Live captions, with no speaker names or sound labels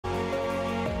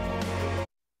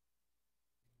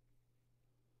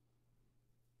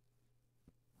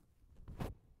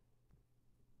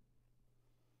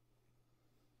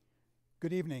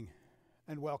Good evening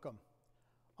and welcome.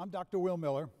 I'm Dr. Will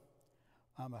Miller.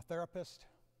 I'm a therapist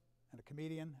and a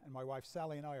comedian, and my wife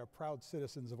Sally and I are proud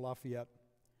citizens of Lafayette.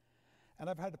 And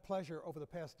I've had the pleasure over the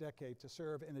past decade to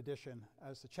serve in addition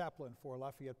as the chaplain for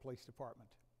Lafayette Police Department.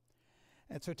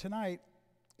 And so tonight,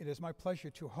 it is my pleasure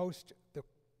to host the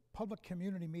public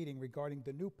community meeting regarding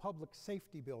the new public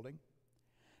safety building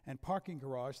and parking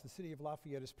garage the City of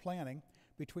Lafayette is planning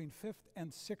between 5th and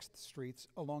 6th Streets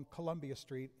along Columbia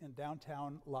Street in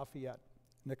downtown Lafayette,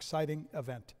 an exciting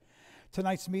event.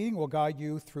 Tonight's meeting will guide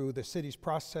you through the city's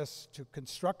process to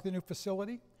construct the new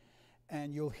facility,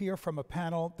 and you'll hear from a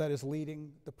panel that is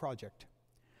leading the project.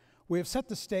 We have set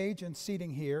the stage and seating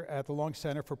here at the Long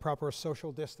Center for proper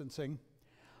social distancing,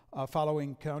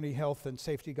 following county health and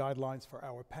safety guidelines for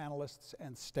our panelists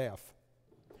and staff.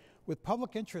 With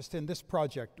public interest in this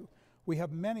project, we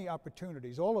have many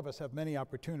opportunities, all of us have many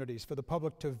opportunities for the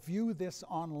public to view this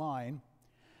online,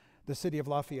 the City of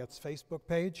Lafayette's Facebook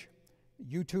page,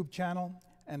 YouTube channel,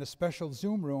 and a special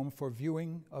Zoom room for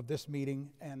viewing of this meeting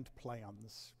and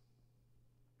plans.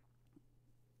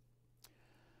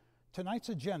 Tonight's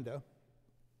agenda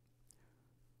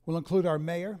will include our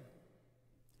mayor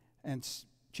and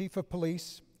chief of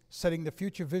police setting the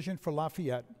future vision for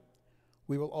Lafayette.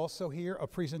 We will also hear a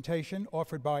presentation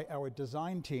offered by our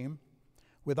design team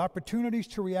with opportunities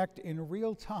to react in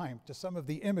real time to some of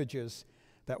the images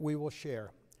that we will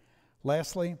share.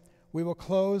 Lastly, we will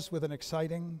close with an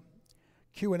exciting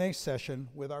Q&A session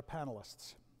with our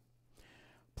panelists.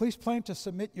 Please plan to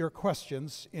submit your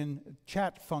questions in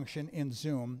chat function in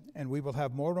Zoom, and we will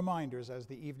have more reminders as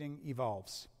the evening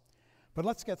evolves. But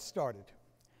let's get started.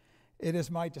 It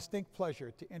is my distinct pleasure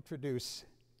to introduce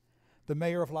the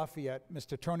Mayor of Lafayette,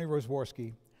 Mr. Tony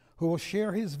Rosworski, who will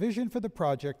share his vision for the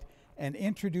project and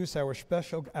introduce our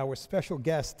special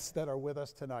guests that are with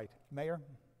us tonight. Mayor?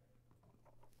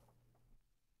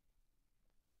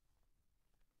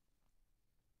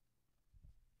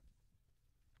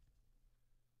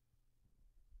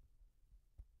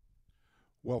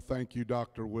 Well, thank you,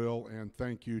 Dr. Will, and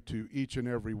thank you to each and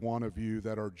every one of you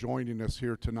that are joining us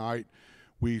here tonight.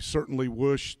 We certainly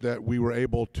wish that we were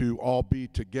able to all be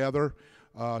together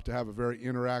to have a very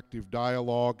interactive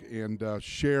dialogue and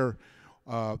share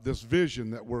this vision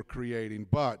that we're creating,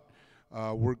 but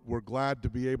we're glad to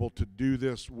be able to do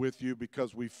this with you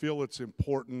because we feel it's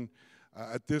important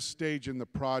at this stage in the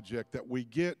project that we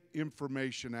get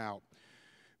information out.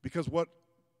 Because what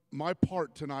my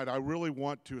part tonight, I really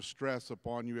want to stress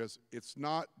upon you is it's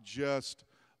not just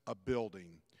a building.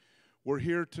 We're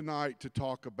here tonight to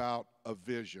talk about a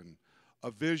vision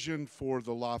for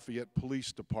the Lafayette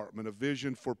Police Department, a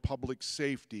vision for public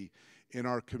safety in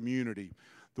our community,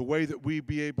 the way that we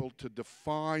be able to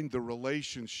define the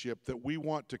relationship that we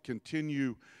want to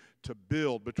continue to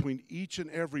build between each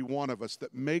and every one of us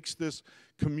that makes this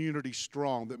community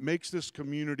strong, that makes this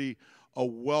community a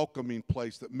welcoming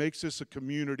place, that makes this a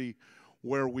community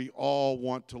where we all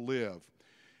want to live.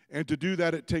 And to do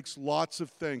that, it takes lots of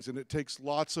things, and it takes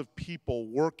lots of people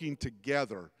working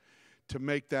together to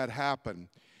make that happen.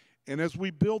 And as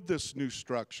we build this new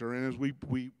structure, and as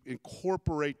we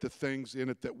incorporate the things in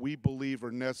it that we believe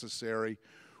are necessary,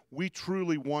 we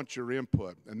truly want your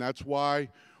input. And that's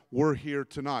why we're here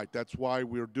tonight. That's why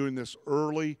we're doing this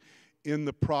early in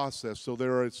the process. So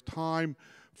there is time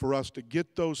for us to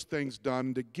get those things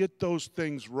done, to get those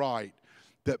things right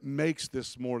that makes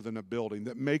this more than a building,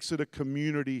 that makes it a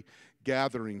community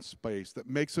gathering space, that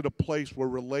makes it a place where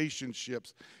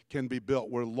relationships can be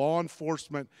built, where law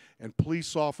enforcement and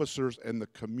police officers and the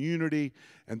community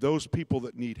and those people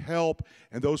that need help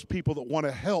and those people that want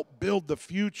to help build the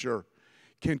future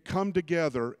can come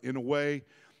together in a way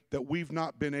that we've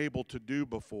not been able to do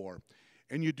before.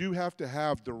 And you do have to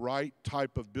have the right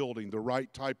type of building, the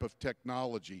right type of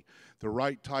technology, the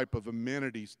right type of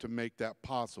amenities to make that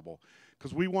possible.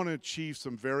 Because we want to achieve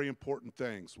some very important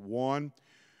things. One,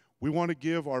 we want to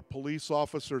give our police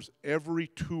officers every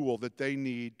tool that they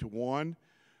need to, one,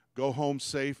 go home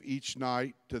safe each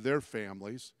night to their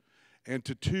families, and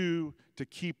to two, to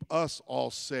keep us all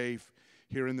safe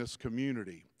here in this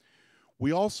community.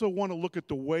 We also want to look at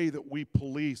the way that we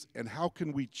police and how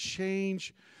can we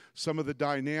change some of the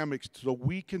dynamics so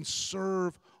we can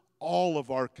serve all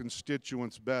of our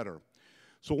constituents better.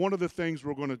 So one of the things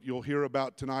you'll hear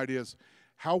about tonight is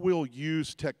how we'll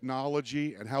use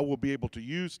technology and how we'll be able to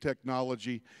use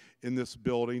technology in this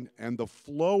building and the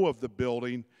flow of the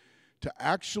building to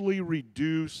actually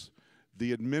reduce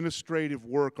the administrative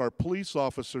work our police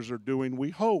officers are doing, we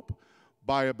hope,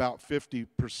 by about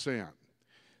 50%.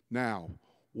 Now,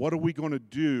 what are we going to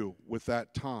do with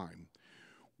that time?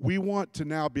 We want to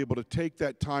now be able to take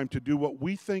that time to do what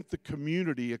we think the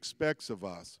community expects of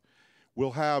us.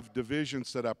 We'll have divisions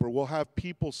set up, or we'll have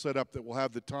people set up that will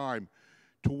have the time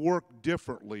to work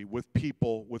differently with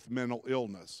people with mental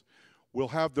illness. We'll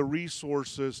have the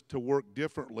resources to work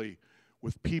differently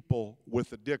with people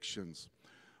with addictions.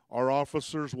 Our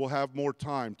officers will have more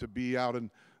time to be out in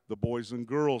the Boys and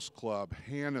Girls Club,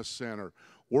 Hannah Center,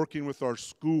 working with our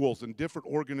schools and different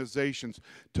organizations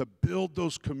to build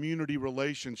those community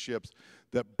relationships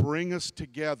that bring us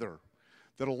together,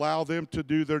 that allow them to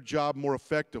do their job more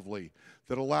effectively,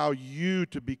 that allow you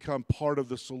to become part of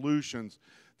the solutions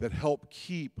that help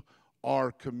keep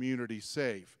our community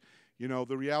safe. You know,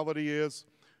 the reality is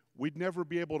we'd never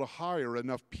be able to hire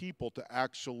enough people to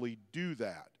actually do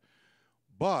that.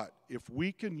 But if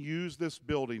we can use this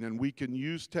building and we can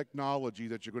use technology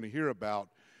that you're going to hear about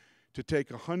to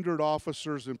take 100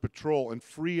 officers in patrol and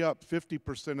free up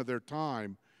 50% of their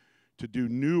time to do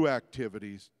new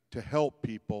activities, to help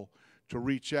people, to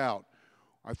reach out,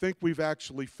 I think we've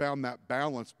actually found that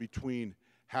balance between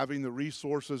having the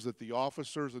resources that the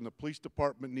officers and the police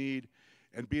department need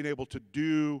and being able to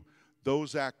do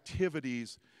those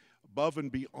activities above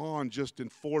and beyond just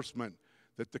enforcement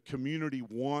that the community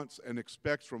wants and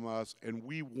expects from us, and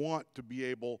we want to be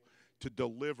able to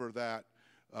deliver that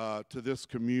to this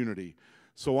community.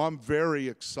 So I'm very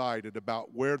excited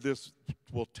about where this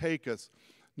will take us,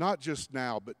 not just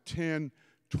now, but 10,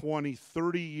 20,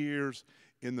 30 years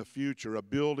in the future, a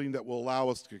building that will allow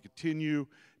us to continue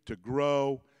to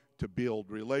grow, to build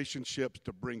relationships,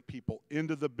 to bring people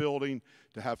into the building,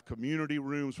 to have community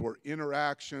rooms where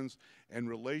interactions and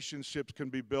relationships can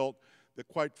be built that,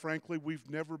 quite frankly, we've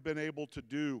never been able to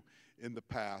do in the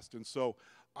past. And so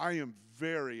I am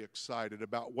very excited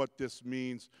about what this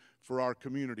means for our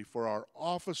community, for our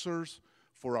officers,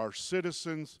 for our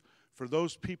citizens, for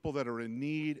those people that are in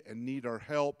need and need our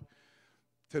help.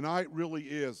 Tonight really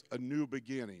is a new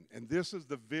beginning, and this is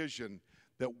the vision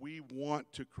that we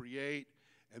want to create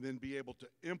and then be able to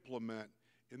implement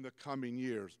in the coming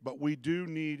years. But we do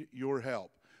need your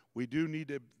help. We do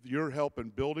need your help in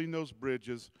building those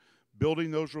bridges,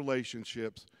 building those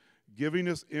relationships, giving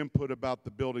us input about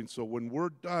the building, so when we're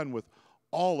done with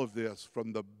all of this,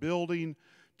 from the building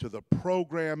to the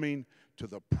programming to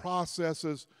the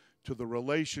processes to the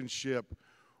relationship,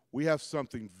 we have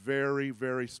something very,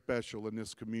 very special in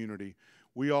this community.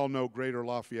 We all know Greater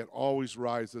Lafayette always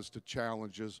rises to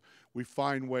challenges. We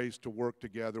find ways to work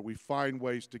together. We find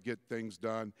ways to get things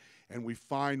done, and we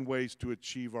find ways to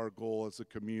achieve our goal as a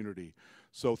community.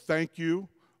 So thank you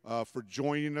for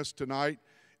joining us tonight.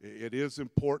 It is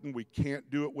important. We can't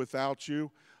do it without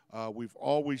you. We've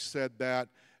always said that,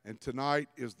 and tonight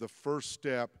is the first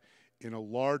step in a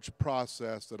large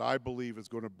process that I believe is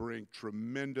going to bring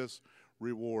tremendous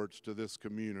rewards to this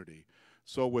community.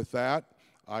 So with that,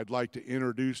 I'd like to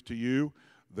introduce to you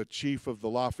the Chief of the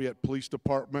Lafayette Police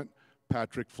Department,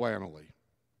 Patrick Flannelly.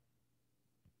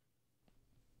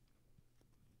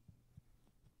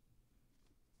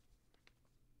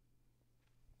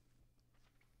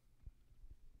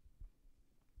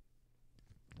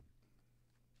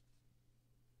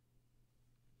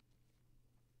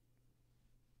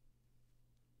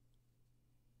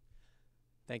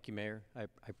 Thank you, Mayor. I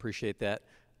appreciate that,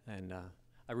 and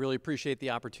I really appreciate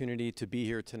the opportunity to be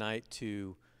here tonight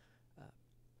to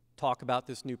talk about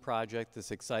this new project,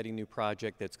 this exciting new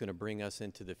project that's going to bring us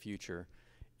into the future.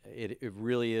 It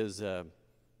really is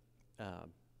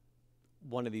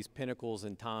one of these pinnacles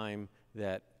in time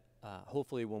that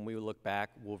hopefully when we look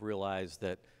back, we'll realize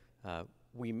that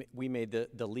we made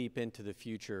the leap into the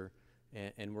future,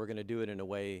 and we're going to do it in a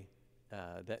way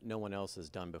that no one else has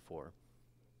done before.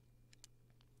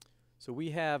 So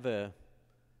we have a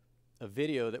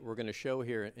video that we're going to show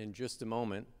here in just a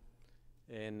moment,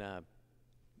 and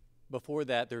before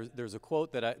that, there's a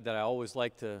quote that I always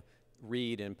like to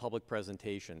read in public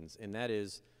presentations, and that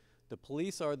is, "The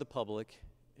police are the public,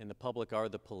 and the public are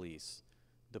the police.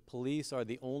 The police are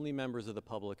the only members of the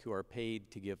public who are paid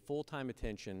to give full-time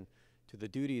attention to the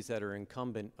duties that are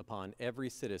incumbent upon every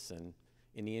citizen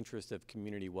in the interest of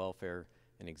community welfare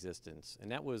and existence."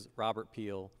 And that was Robert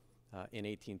Peel in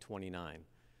 1829.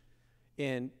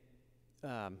 And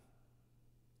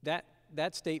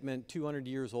that statement, 200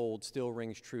 years old, still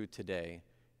rings true today.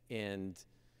 And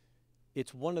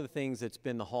it's one of the things that's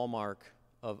been the hallmark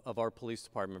of our police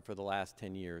department for the last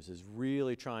 10 years, is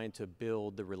really trying to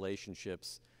build the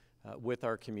relationships with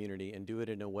our community and do it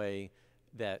in a way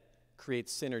that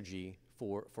creates synergy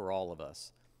for all of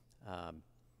us.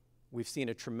 We've seen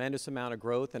a tremendous amount of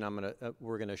growth, and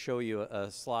we're going to show you a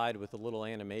slide with a little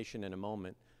animation in a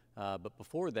moment. But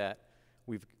before that,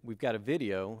 we've got a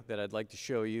video that I'd like to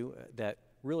show you that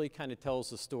really kind of tells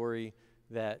the story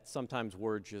that sometimes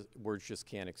words just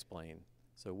can't explain.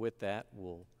 So with that,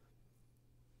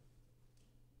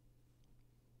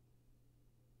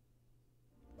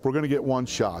 We're going to get one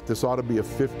shot. This ought to be a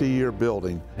 50-year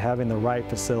building. Having the right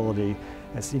facility,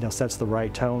 sets the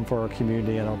right tone for our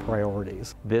community and our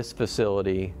priorities. This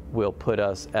facility will put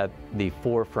us at the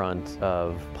forefront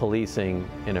of policing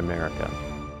in America.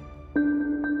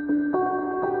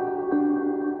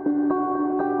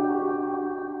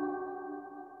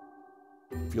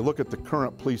 If you look at the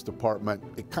current police department,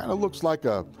 it kind of looks like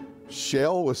a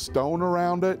shell with stone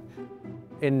around it.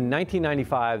 In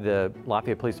 1995, the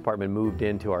Lafayette Police Department moved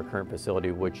into our current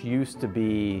facility, which used to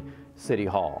be City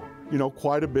Hall.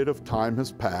 Quite a bit of time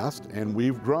has passed and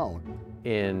we've grown.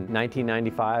 In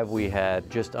 1995, we had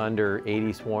just under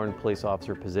 80 sworn police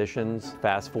officer positions.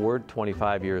 Fast forward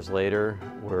 25 years later,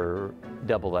 we're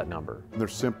double that number.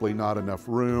 There's simply not enough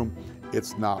room.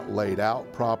 It's not laid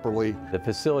out properly. The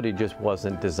facility just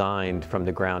wasn't designed from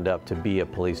the ground up to be a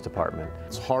police department.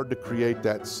 It's hard to create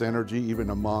that synergy even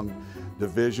among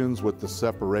divisions with the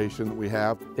separation that we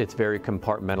have. It's very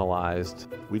compartmentalized.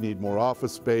 We need more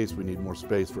office space, we need more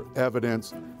space for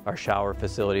evidence. Our shower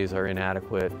facilities are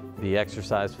inadequate. The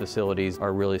exercise facilities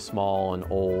are really small and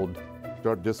old.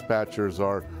 Our dispatchers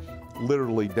are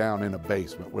literally down in a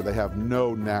basement where they have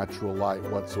no natural light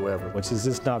whatsoever. Which is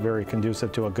just not very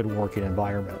conducive to a good working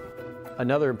environment.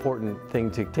 Another important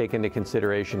thing to take into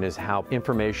consideration is how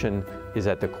information is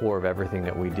at the core of everything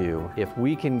that we do. If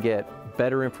we can get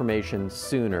better information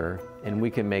sooner and we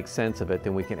can make sense of it,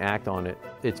 then we can act on it.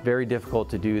 It's very difficult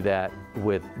to do that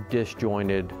with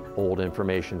disjointed old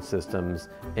information systems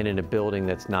and in a building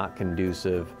that's not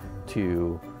conducive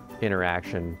to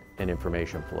interaction and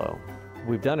information flow.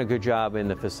 We've done a good job in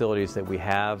the facilities that we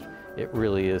have. It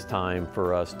really is time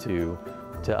for us to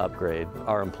upgrade.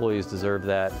 Our employees deserve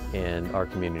that and our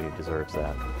community deserves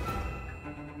that.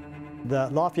 The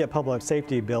Lafayette Public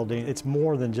Safety Building, it's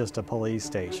more than just a police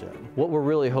station. What we're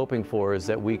really hoping for is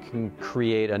that we can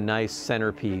create a nice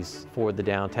centerpiece for the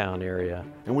downtown area.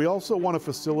 And we also want a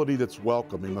facility that's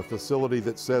welcoming, a facility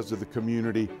that says to the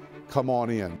community, come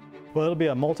on in. Well, it'll be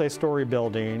a multi-story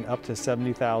building up to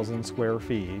 70,000 square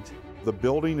feet. The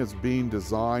building is being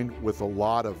designed with a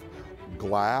lot of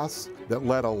glass that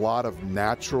let a lot of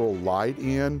natural light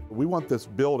in. We want this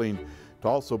building to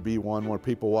also be one where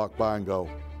people walk by and go,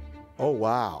 oh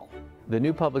wow. The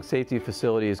new public safety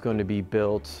facility is going to be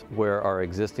built where our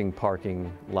existing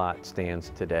parking lot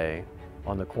stands today,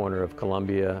 on the corner of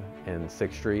Columbia and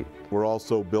 6th Street. We're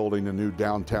also building a new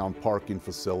downtown parking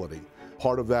facility.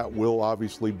 Part of that will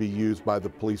obviously be used by the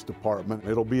police department.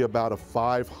 It'll be about a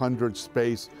 500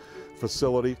 space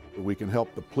facility. We can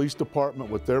help the police department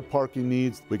with their parking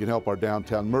needs. We can help our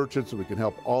downtown merchants, and we can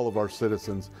help all of our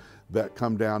citizens that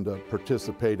come down to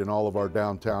participate in all of our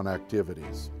downtown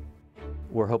activities.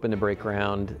 We're hoping to break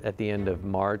ground at the end of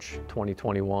March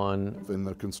 2021. And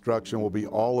the construction will be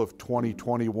all of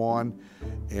 2021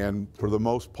 and for the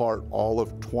most part all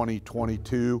of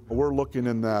 2022. We're looking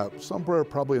in that somewhere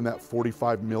probably in that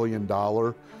 $45 million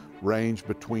range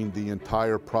between the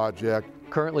entire project.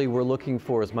 Currently, we're looking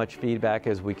for as much feedback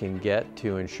as we can get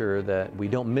to ensure that we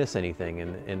don't miss anything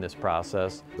in this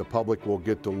process. The public will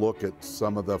get to look at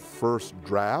some of the first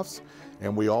drafts,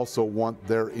 and we also want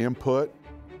their input.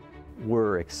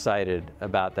 We're excited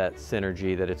about that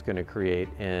synergy that it's going to create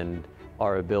and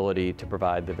our ability to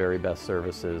provide the very best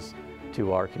services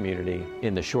to our community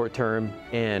in the short term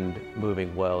and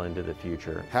moving well into the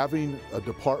future. Having a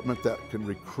department that can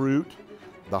recruit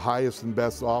the highest and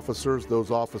best officers,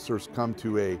 those officers come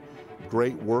to a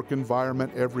great work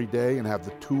environment every day and have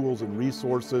the tools and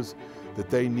resources that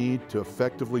they need to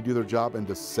effectively do their job and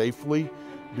to safely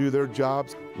do their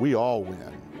jobs. We all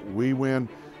win. We win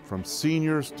from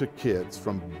seniors to kids,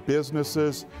 from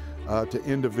businesses to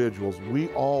individuals. We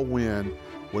all win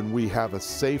when we have a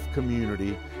safe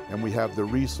community and we have the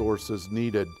resources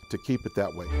needed to keep it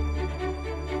that way.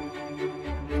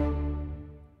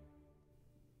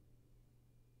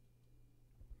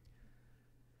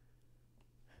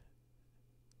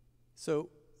 So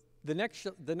the next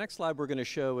slide we're going to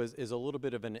show is a little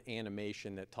bit of an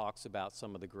animation that talks about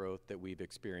some of the growth that we've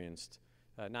experienced,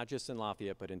 not just in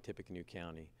Lafayette, but in Tippecanoe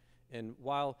County. And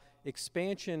while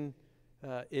expansion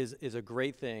is a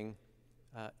great thing,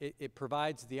 it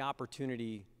provides the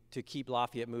opportunity to keep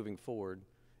Lafayette moving forward.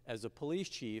 As a police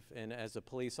chief and as a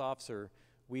police officer,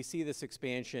 we see this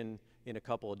expansion in a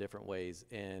couple of different ways.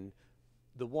 And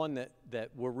the one that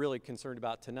we're really concerned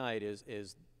about tonight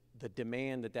is the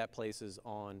demand that places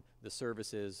on the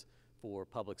services for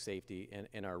public safety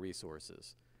and our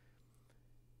resources.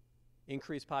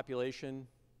 Increased population,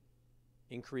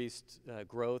 increased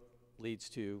growth leads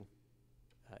to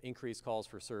increased calls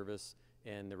for service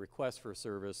and the request for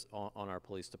service on our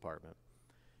police department.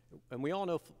 And we all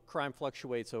know crime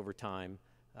fluctuates over time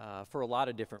for a lot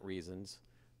of different reasons,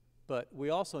 but we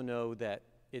also know that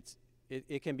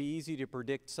it can be easy to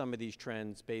predict some of these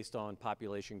trends based on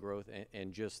population growth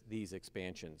and just these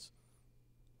expansions.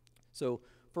 So,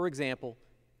 for example,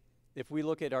 if we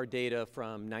look at our data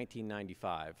from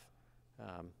 1995,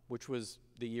 which was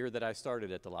the year that I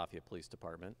started at the Lafayette Police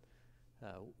Department,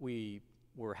 we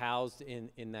were housed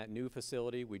in that new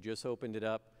facility. We just opened it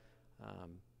up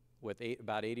with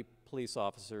about 80 police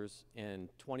officers and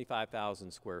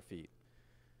 25,000 square feet.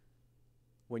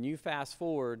 When you fast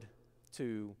forward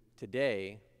to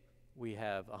today, we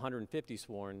have 150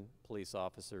 sworn police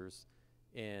officers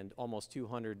and almost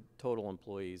 200 total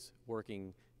employees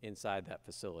working inside that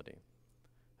facility.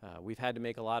 We've had to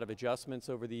make a lot of adjustments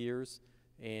over the years,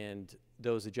 and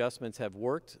those adjustments have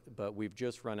worked, but we've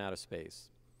just run out of space.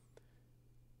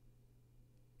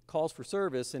 Calls for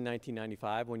service in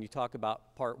 1995, when you talk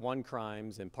about Part 1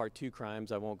 crimes and Part 2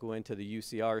 crimes, I won't go into the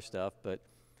UCR stuff, but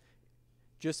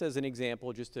just as an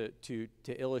example, just to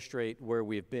illustrate where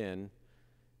we've been,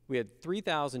 we had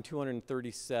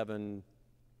 3,237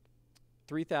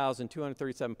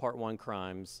 Part 1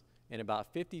 crimes and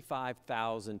about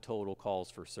 55,000 total calls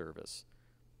for service.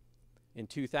 In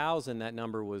 2000, that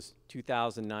number was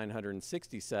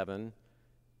 2,967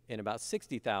 and about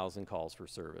 60,000 calls for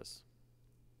service.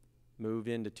 Moved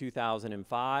into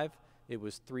 2005, it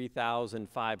was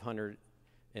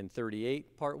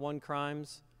 3,538 Part 1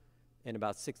 crimes and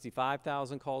about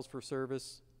 65,000 calls for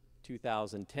service.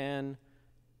 2010,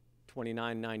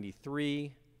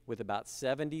 2,993 with about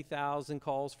 70,000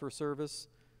 calls for service.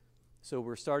 So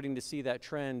we're starting to see that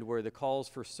trend where the calls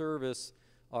for service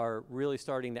are really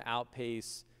starting to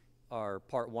outpace our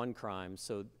Part 1 crimes.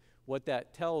 So what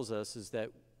that tells us is that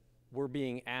we're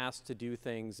being asked to do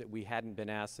things that we hadn't been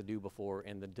asked to do before,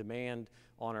 and the demand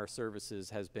on our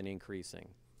services has been increasing.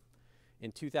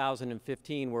 In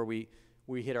 2015, where we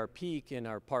hit our peak in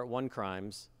our Part 1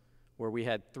 crimes, where we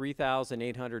had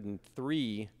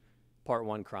 3,803 Part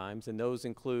 1 crimes, and those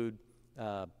include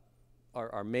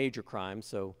our major crimes.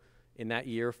 So in that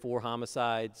year, 4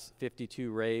 homicides,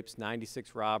 52 rapes,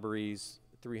 96 robberies,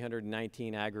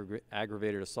 319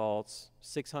 aggravated assaults,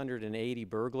 680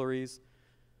 burglaries,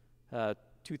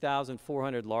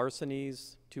 2,400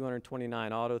 larcenies,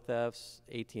 229 auto thefts,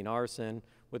 18 arson,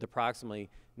 with approximately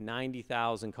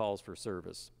 90,000 calls for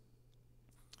service.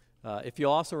 If you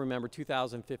also remember,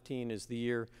 2015 is the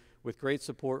year, with great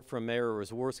support from Mayor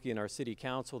Rosworski and our City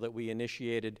Council, that we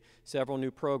initiated several new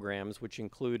programs, which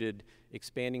included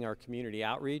expanding our community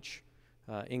outreach,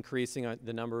 increasing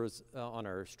the numbers on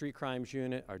our street crimes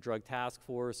unit, our drug task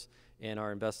force, and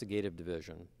our investigative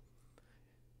division.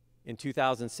 In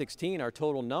 2016, our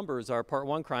total numbers, our Part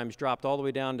 1 crimes dropped all the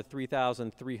way down to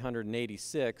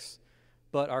 3,386,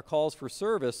 but our calls for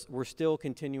service were still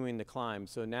continuing to climb.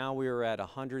 So now we are at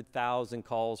 100,000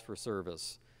 calls for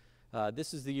service.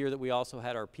 This is the year that we also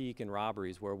had our peak in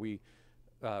robberies, where we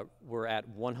were at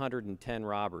 110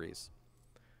 robberies.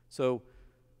 So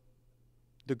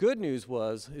the good news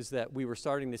is that we were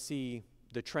starting to see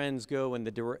the trends go in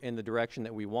the direction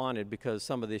that we wanted, because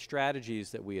some of the strategies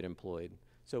that we had employed.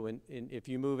 So if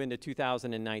you move into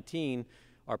 2019,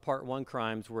 our Part 1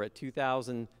 crimes were at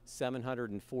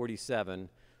 2,747,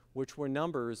 which were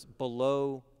numbers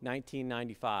below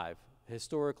 1995,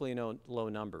 historically low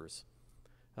numbers.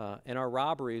 And our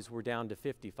robberies were down to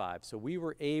 55. So we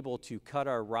were able to cut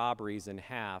our robberies in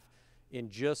half in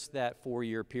just that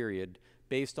 4-year period,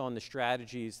 based on the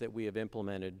strategies that we have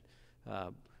implemented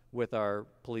with our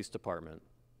police department.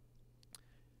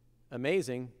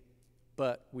 Amazing,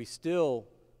 but we still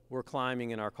were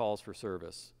climbing in our calls for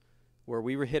service, where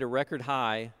we hit a record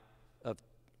high of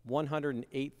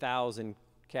 108,000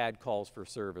 CAD calls for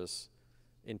service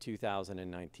in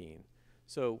 2019.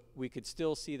 So we could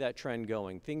still see that trend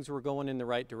going. Things were going in the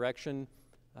right direction,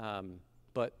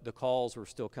 but the calls were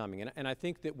still coming. And I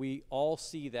think that we all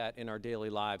see that in our daily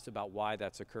lives about why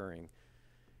that's occurring.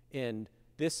 And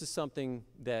this is something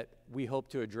that we hope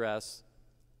to address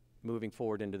moving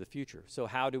forward into the future. So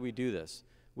how do we do this?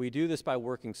 We do this by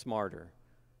working smarter.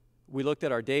 We looked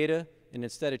at our data, and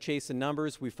instead of chasing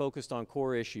numbers, we focused on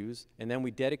core issues, and then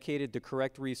we dedicated the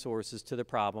correct resources to the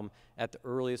problem at the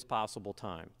earliest possible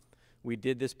time. We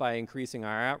did this by increasing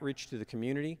our outreach to the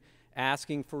community,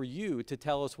 asking for you to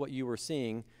tell us what you were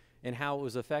seeing and how it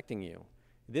was affecting you.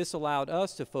 This allowed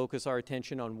us to focus our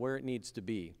attention on where it needs to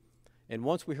be. And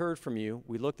once we heard from you,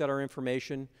 we looked at our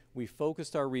information, we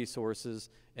focused our resources,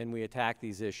 and we attacked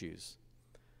these issues.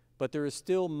 But there is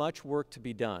still much work to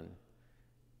be done.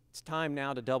 It's time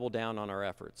now to double down on our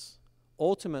efforts.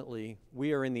 Ultimately,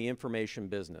 we are in the information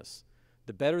business.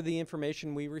 The better the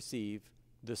information we receive,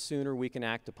 the sooner we can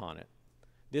act upon it.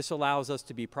 This allows us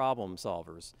to be problem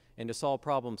solvers and to solve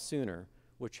problems sooner,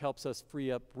 which helps us free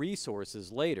up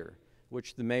resources later,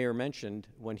 which the mayor mentioned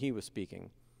when he was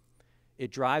speaking.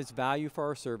 It drives value for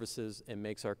our services and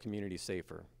makes our community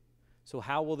safer. So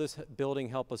how will this building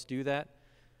help us do that?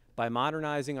 By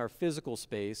modernizing our physical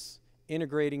space,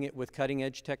 integrating it with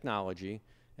cutting-edge technology,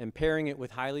 and pairing it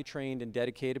with highly trained and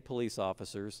dedicated police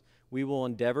officers, we will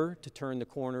endeavor to turn the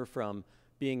corner from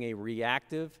being a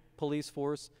reactive police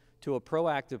force to a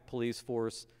proactive police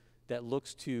force that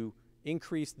looks to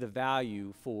increase the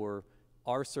value for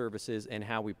our services and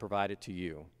how we provide it to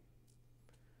you.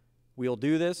 We'll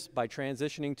do this by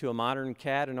transitioning to a modern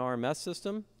CAD and RMS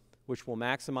system, which will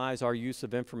maximize our use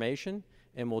of information,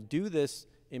 and we'll do this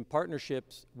in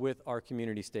partnerships with our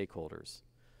community stakeholders.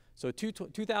 So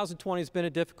 2020 has been a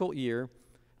difficult year.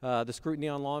 The scrutiny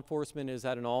on law enforcement is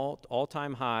at an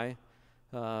all-time high.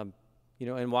 And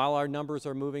while our numbers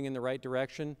are moving in the right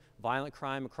direction, violent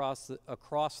crime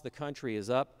across the country is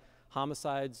up.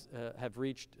 Homicides have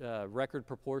reached record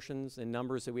proportions in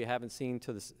numbers that we haven't seen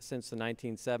since the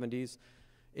 1970s.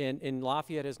 And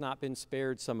Lafayette has not been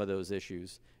spared some of those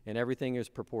issues, and everything is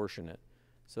proportionate.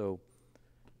 So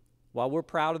while we're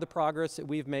proud of the progress that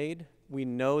we've made, we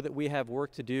know that we have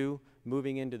work to do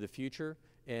moving into the future,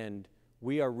 and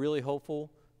we are really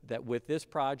hopeful that with this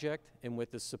project and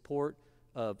with the support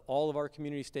of all of our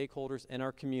community stakeholders and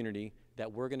our community,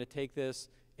 that we're going to take this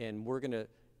and we're going to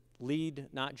lead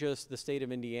not just the state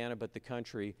of Indiana but the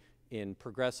country in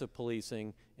progressive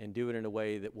policing and do it in a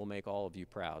way that will make all of you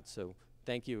proud. So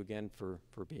thank you again for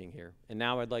being here. And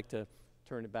now I'd like to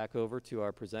turn it back over to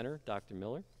our presenter, Dr.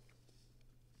 Miller.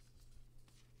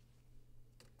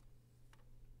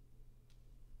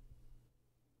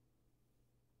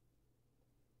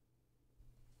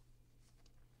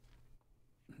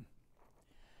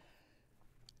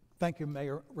 Thank you,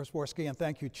 Mayor Rosworski, and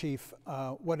thank you, Chief.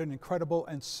 What an incredible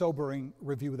and sobering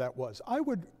review that was. I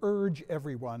would urge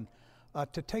everyone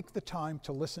to take the time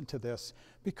to listen to this,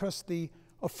 because the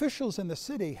officials in the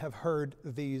city have heard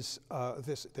this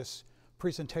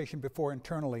presentation before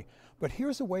internally. But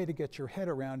here's a way to get your head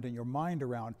around and your mind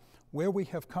around where we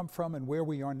have come from and where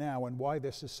we are now and why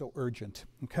this is so urgent,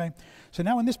 okay? So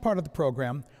now in this part of the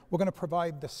program, we're going to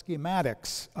provide the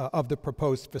schematics of the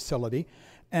proposed facility,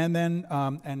 and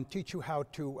then teach you how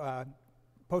to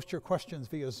post your questions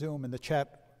via Zoom in the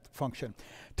chat function.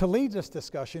 To lead this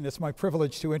discussion, it's my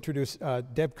privilege to introduce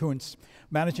Deb Kuntz,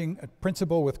 Managing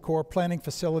Principal with Core Planning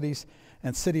Facilities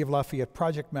and City of Lafayette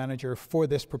Project Manager for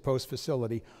this proposed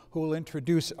facility, who will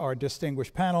introduce our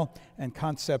distinguished panel and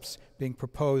concepts being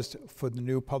proposed for the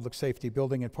new public safety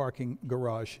building and parking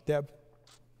garage. Deb?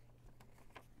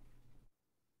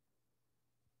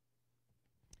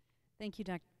 Thank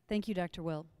you, Dr.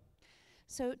 Will.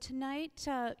 So tonight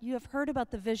you have heard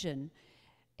about the vision,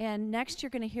 and next you're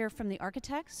going to hear from the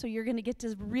architects. So you're going to get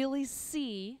to really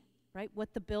see, right,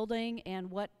 what the building and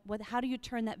how do you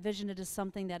turn that vision into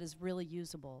something that is really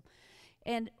usable.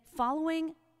 And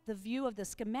following the view of the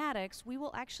schematics, we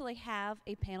will actually have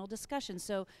a panel discussion.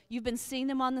 So you've been seeing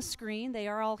them on the screen. They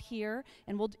are all here,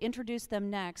 and we'll introduce them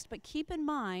next. But keep in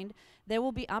mind, there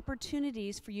will be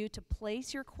opportunities for you to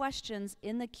place your questions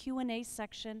in the Q&A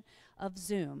section of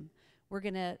Zoom. We're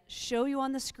going to show you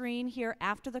on the screen here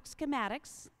after the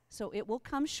schematics, so it will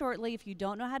come shortly. If you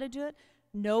don't know how to do it,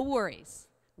 no worries.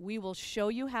 We will show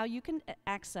you how you can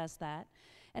access that.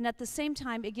 And at the same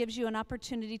time, it gives you an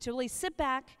opportunity to really sit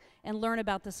back and learn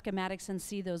about the schematics and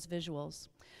see those visuals.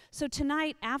 So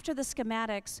tonight, after the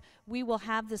schematics, we will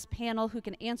have this panel who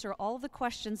can answer all of the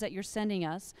questions that you're sending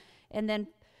us. And then,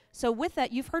 so with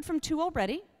that, you've heard from two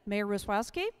already, Mayor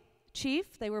Rosworski,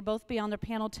 Chief. They will both be on the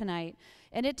panel tonight.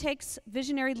 And it takes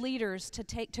visionary leaders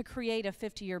to create a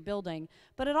 50-year building,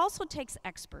 but it also takes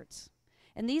experts.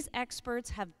 And these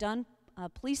experts have done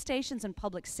police stations and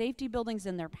public safety buildings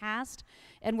in their past,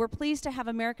 and we're pleased to have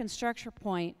American Structure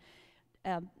Point,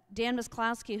 Dan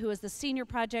Misklowski, who is the senior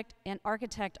project and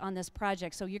architect on this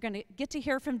project. So you're going to get to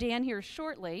hear from Dan here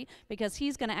shortly, because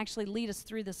he's going to actually lead us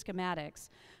through the schematics.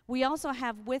 We also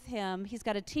have with him, he's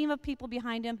got a team of people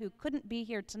behind him who couldn't be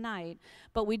here tonight,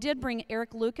 but we did bring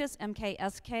Eric Lucas,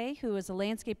 MKSK, who is a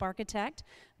landscape architect.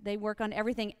 They work on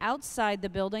everything outside the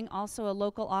building, also a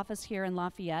local office here in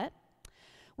Lafayette.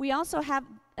 We also have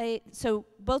so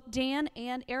both Dan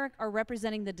and Eric are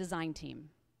representing the design team.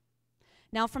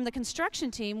 Now from the construction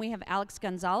team, we have Alex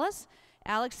Gonzalez.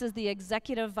 Alex is the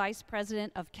Executive Vice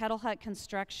President of Kettle Hut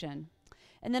Construction.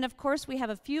 And then of course we have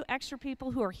a few extra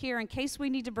people who are here in case we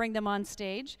need to bring them on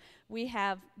stage. We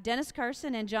have Dennis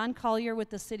Carson and John Collier with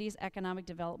the city's Economic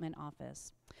Development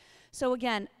Office. So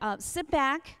again, sit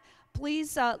back.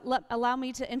 Please allow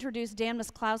me to introduce Dan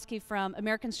Misklowski from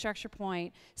American Structure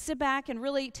Point. Sit back and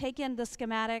really take in the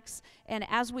schematics, and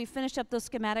as we finish up those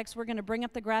schematics, we're going to bring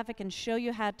up the graphic and show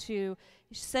you how to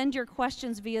send your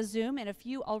questions via Zoom, and if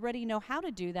you already know how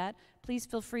to do that, please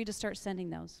feel free to start sending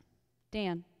those.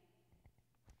 Dan.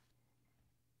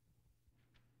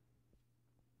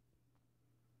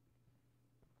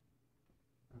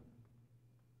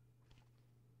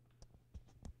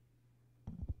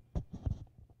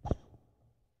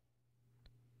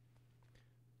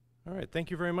 All right,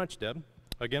 thank you very much, Deb.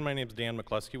 Again, my name is Dan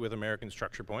McCluskey with American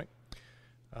Structure Point.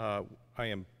 I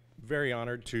am very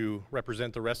honored to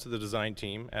represent the rest of the design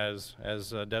team. As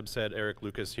Deb said, Eric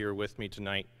Lucas here with me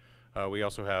tonight. We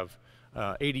also have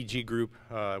ADG Group,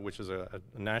 which is a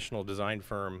national design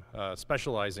firm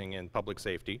specializing in public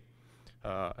safety,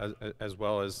 as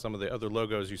well as some of the other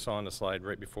logos you saw on the slide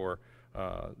right before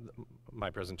my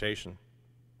presentation.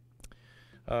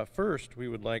 First, we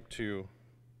would like to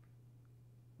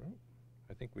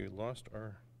I think we lost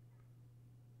our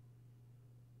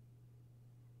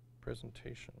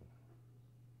presentation.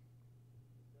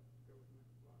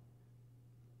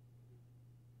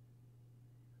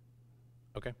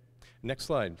 Okay, next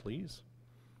slide, please.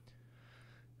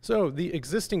 So the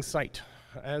existing site,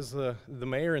 as the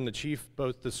mayor and the chief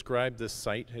both described, this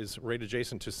site is right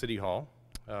adjacent to City Hall,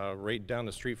 right down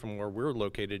the street from where we're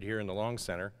located here in the Long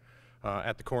Center,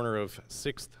 at the corner of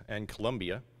 6th and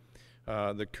Columbia.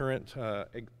 The current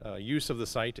use of the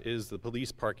site is the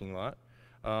police parking lot.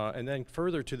 And then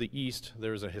further to the east,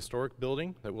 there's a historic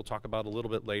building that we'll talk about a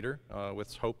little bit later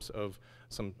with hopes of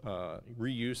some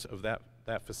reuse of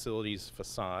that facility's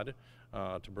facade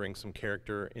to bring some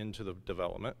character into the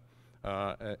development,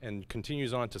 and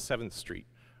continues on to 7th Street.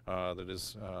 That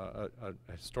is a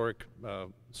historic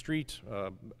street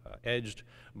edged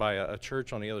by a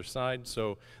church on the other side.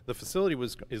 So the facility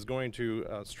is going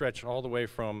to stretch all the way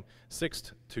from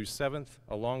 6th to 7th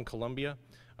along Columbia,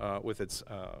 with its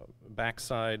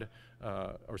backside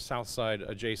or south side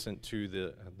adjacent to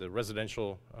the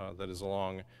residential that is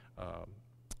along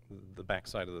the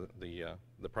backside of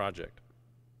the project.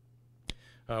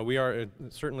 We are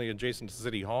certainly adjacent to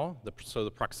City Hall, so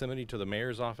the proximity to the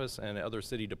mayor's office and other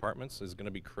city departments is going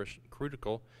to be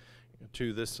critical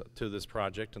to this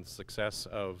project and the success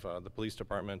of the police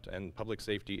department and public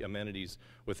safety amenities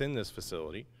within this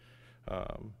facility.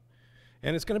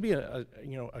 And it's going to be a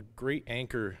great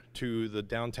anchor to the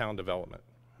downtown development.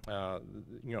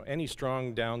 Any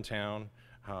strong downtown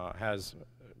has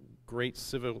great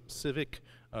civic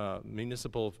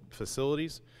municipal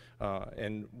facilities,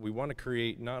 and we want to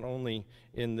create not only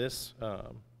in this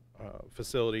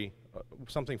facility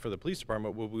something for the police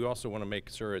department, but we also want to make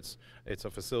sure it's a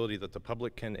facility that the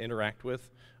public can interact with,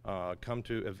 come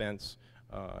to events,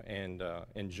 and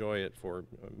enjoy it for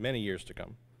many years to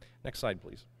come. Next slide,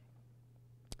 please.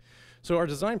 So our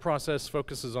design process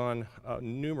focuses on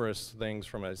numerous things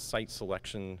from a site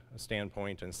selection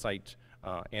standpoint and site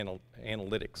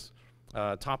analytics.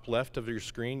 Top left of your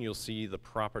screen, you'll see the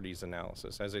properties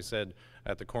analysis. As I said,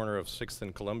 at the corner of 6th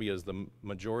and Columbia is the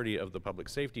majority of the public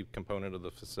safety component of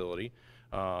the facility,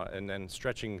 and then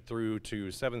stretching through to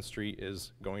 7th Street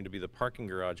is going to be the parking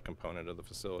garage component of the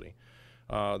facility.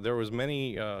 There was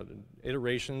many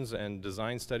iterations and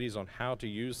design studies on how to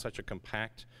use such a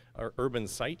compact urban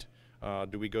site.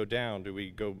 Do we go down? Do we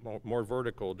go more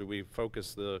vertical? Do we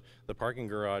focus the parking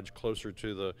garage closer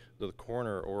to the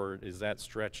corner, or is that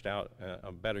stretched out,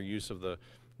 a better use of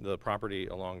the property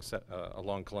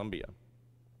along Columbia?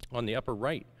 On the upper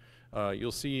right,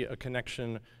 you'll see a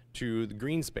connection to the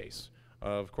green space.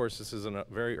 Of course, this is a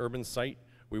very urban site.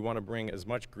 We want to bring as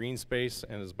much green space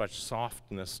and as much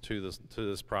softness to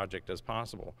this project as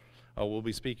possible. We'll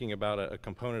be speaking about a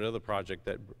component of the project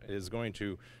that is going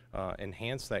to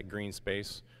enhance that green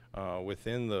space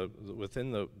within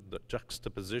the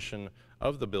juxtaposition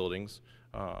of the buildings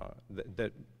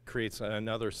that creates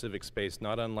another civic space,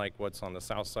 not unlike what's on the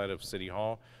south side of City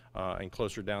Hall and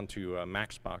closer down to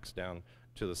Maxbox down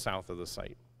to the south of the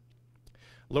site.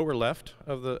 Lower left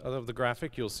of the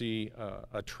graphic, you'll see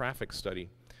a traffic study.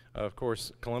 Of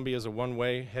course, Columbia is a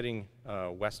one-way heading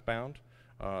westbound.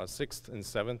 6th and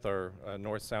 7th are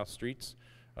north-south streets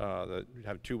that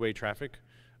have two-way traffic.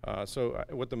 So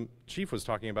what the chief was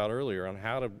talking about earlier on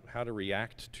how to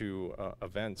react to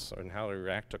events and how to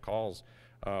react to calls,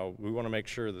 we want to make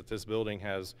sure that this building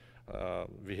has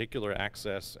vehicular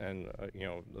access, and you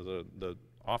know, the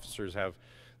officers have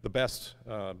the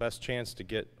best chance to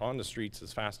get on the streets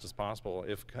as fast as possible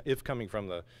if coming from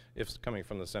the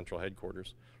central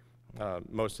headquarters.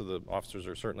 Most of the officers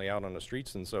are certainly out on the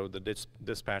streets, and so the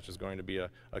dispatch is going to be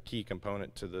a key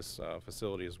component to this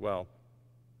facility as well.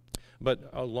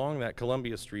 But along that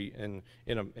Columbia Street,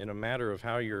 in a matter of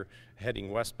how you're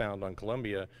heading westbound on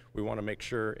Columbia, we want to make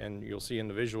sure, and you'll see in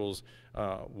the visuals,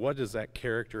 what does that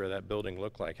character of that building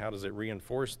look like? How does it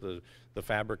reinforce the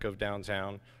fabric of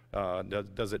downtown?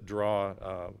 Does it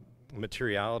draw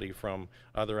materiality from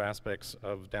other aspects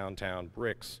of downtown,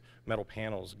 bricks, metal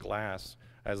panels, glass?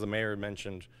 As the mayor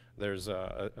mentioned, there's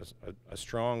a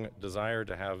strong desire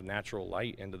to have natural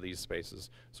light into these spaces.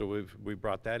 So we've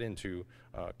brought that into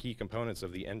key components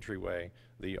of the entryway,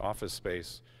 the office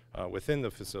space within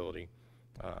the facility.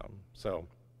 So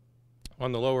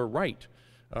on the lower right,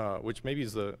 which maybe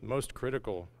is the most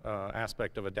critical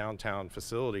aspect of a downtown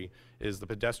facility, is the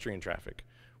pedestrian traffic.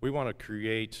 We want to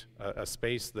create a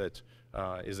space that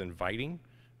is inviting,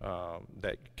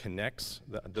 that connects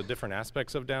the different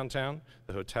aspects of downtown,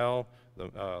 the hotel,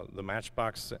 the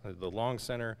Matchbox, the Long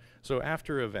Center. So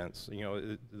after events, you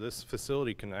know, this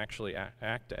facility can actually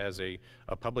act as a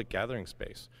public gathering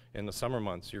space. In the summer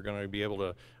months, you're going to be able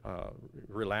to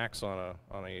relax on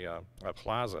a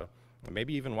plaza, and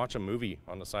maybe even watch a movie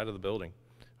on the side of the building,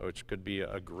 which could be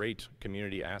a great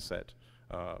community asset.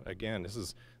 Again,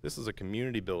 this is a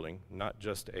community building, not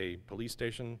just a police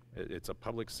station. It's a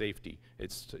public safety.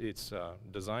 It's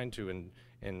designed to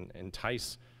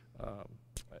entice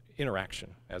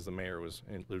interaction, as the mayor was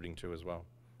alluding to as well.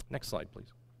 Next slide, please.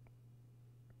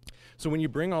 So when you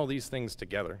bring all these things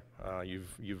together,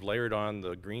 you've layered on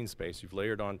the green space, you've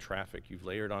layered on traffic, you've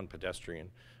layered on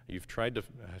pedestrian, you've tried to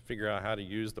figure out how to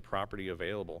use the property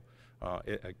available.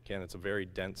 Again, it's a very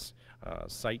dense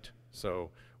site, so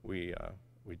we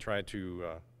try to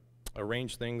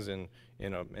arrange things in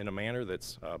a manner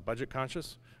that's budget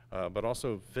conscious, but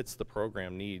also fits the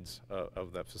program needs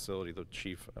of that facility. The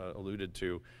chief alluded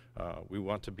to. We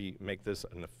want to make this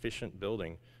an efficient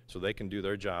building so they can do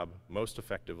their job most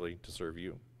effectively to serve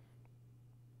you.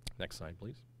 Next slide,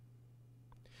 please.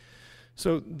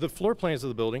 So the floor plans of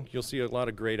the building, you'll see a lot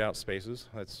of grayed out spaces.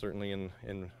 That's certainly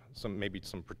in maybe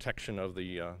some protection of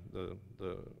the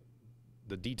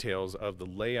details of the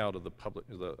layout of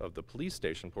the police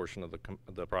station portion of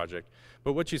the project.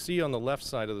 But what you see on the left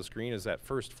side of the screen is that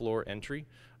first floor entry.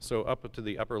 So up to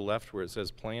the upper left where it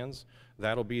says plans,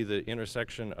 that'll be the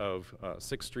intersection of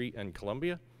 6th Street and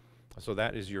Columbia. So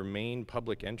that is your main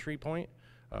public entry point.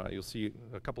 You'll see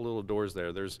a couple little doors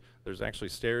there. There's actually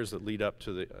stairs that lead up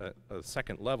to the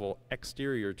second level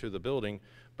exterior to the building.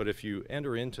 But if you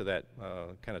enter into that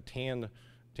kind of tan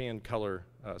color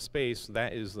space,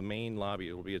 that is the main lobby.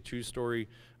 It will be a 2-story,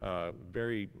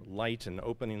 very light and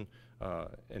opening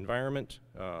environment.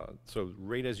 So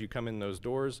right as you come in those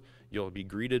doors, you'll be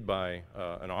greeted by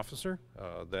an officer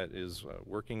that is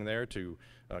working there to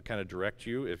kind of direct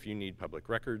you. If you need public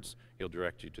records, he'll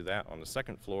direct you to that on the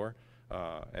second floor.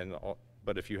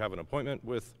 But if you have an appointment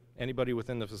with anybody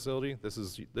within the facility, this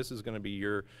is going to be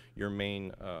your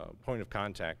main point of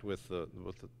contact with the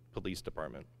police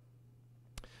department.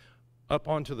 Up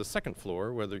onto the second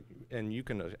floor, and you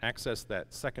can access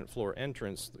that second floor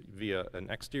entrance via an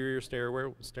exterior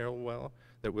stairwell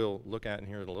that we'll look at in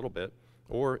here in a little bit,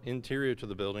 or interior to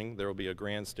the building. There will be a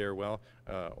grand stairwell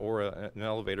or an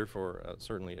elevator for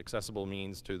certainly accessible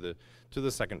means to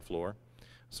the second floor.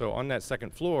 So on that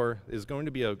second floor is going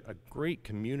to be a great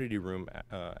community room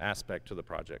aspect to the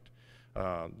project.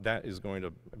 That is going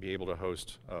to be able to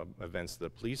host events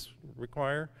that police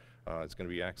require. It's going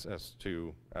to be access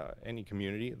to any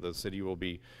community. The city will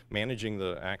be managing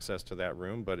the access to that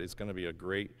room, but it's going to be a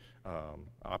great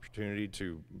opportunity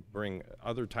to bring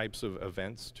other types of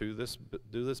events to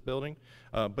this building,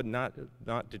 but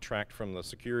not detract from the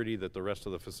security that the rest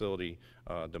of the facility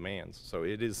demands. So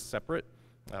it is separate,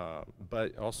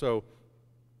 but also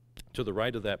to the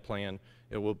right of that plan,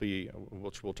 it will be,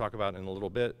 which we'll talk about in a little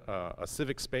bit, a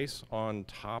civic space on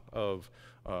top of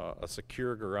a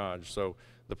secure garage. So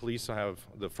the police have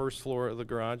the first floor of the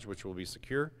garage, which will be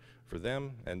secure for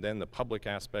them, and then the public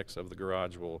aspects of the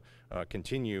garage will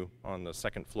continue on the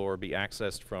second floor, be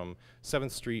accessed from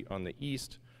 7th Street on the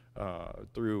east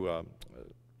through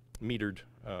metered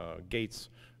gates.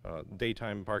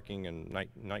 Daytime parking and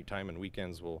nighttime and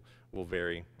weekends will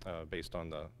vary based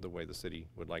on the way the city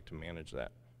would like to manage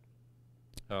that.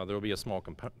 There will be a small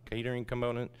catering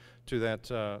component to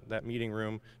that meeting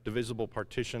room, divisible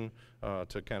partition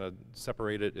to kind of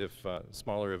separate it if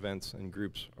smaller events and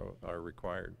groups are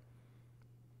required.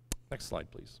 Next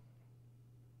slide, please.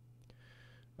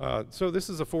 So this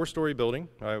is a 4-story building.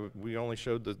 We only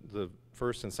showed the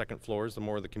first and second floors, the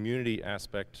more the community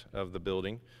aspect of the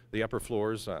building. The upper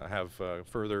floors have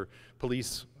further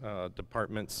police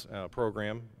departments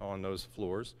program on those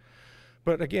floors.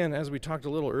 But again, as we talked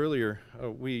a little earlier,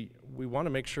 we want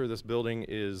to make sure this building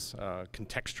is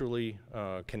contextually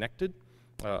connected.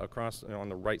 Across on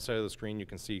the right side of the screen, you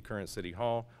can see current City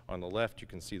Hall. On the left, you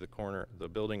can see the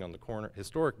building on the corner,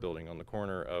 historic building on the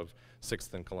corner of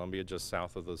 6th and Columbia, just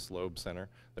south of the Slobe Center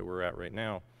that we're at right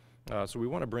now. So we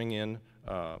want to bring in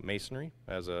masonry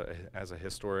as a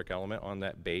historic element on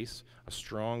that base, a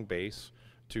strong base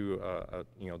to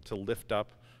to lift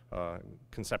up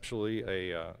conceptually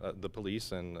the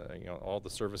police and all the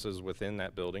services within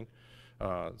that building.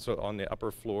 So on the upper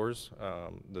floors,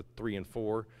 the 3 and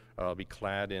 4 be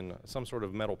clad in some sort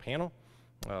of metal panel,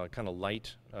 kind of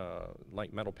light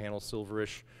metal panel,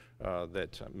 silverish,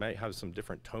 that might have some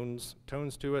different tones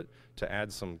to it to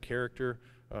add some character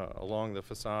along the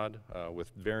facade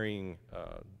with varying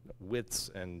widths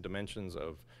and dimensions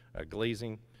of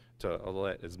glazing to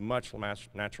let as much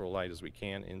natural light as we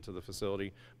can into the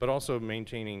facility, but also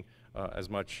maintaining as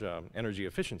much energy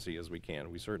efficiency as we can.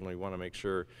 We certainly want to make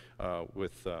sure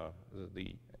with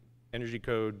the energy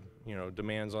code,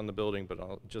 demands on the building,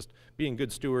 but just being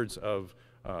good stewards of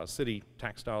city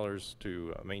tax dollars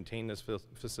to maintain this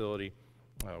facility.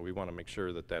 We want to make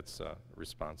sure that that's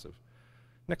responsive.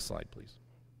 Next slide, please.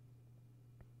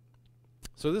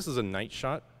 So this is a night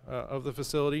shot of the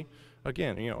facility.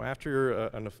 Again, after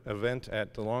an event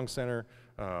at the Long Center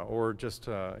or just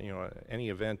any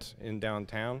event in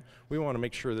downtown, we want to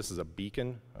make sure this is a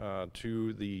beacon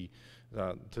to the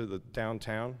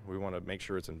downtown. We want to make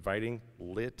sure it's inviting,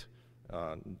 lit.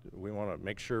 We want to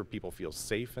make sure people feel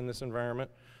safe in this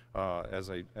environment. As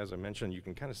I mentioned, you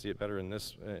can kind of see it better in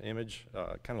this image,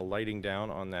 kind of lighting down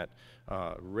on that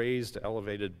raised,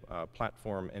 elevated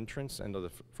platform entrance into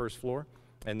the first floor,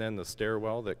 and then the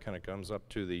stairwell that kind of comes up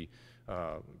to the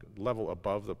level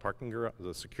above the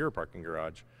the secure parking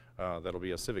garage. That'll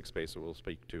be a civic space that we'll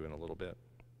speak to in a little bit.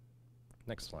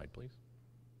 Next slide, please.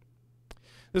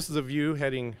 This is a view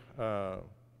heading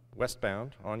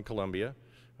westbound on Columbia.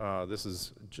 This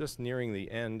is just nearing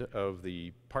the end of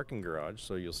the parking garage,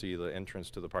 so you'll see the entrance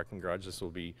to the parking garage. This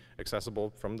will be accessible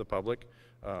from the public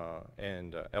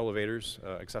and elevators,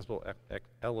 accessible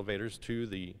elevators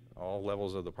to all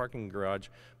levels of the parking garage,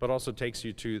 but also takes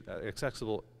you to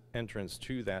accessible entrance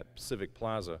to that civic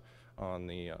plaza on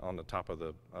the top of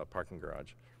the parking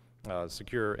garage.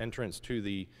 Secure entrance to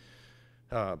the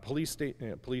police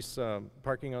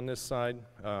parking on this side,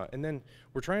 and then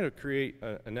we're trying to create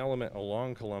an element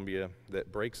along Columbia that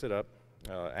breaks it up,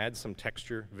 adds some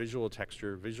texture, visual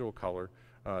color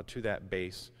to that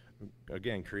base.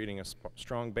 Again, creating a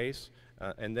strong base,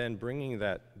 and then bringing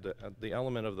the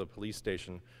element of the police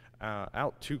station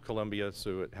out to Columbia,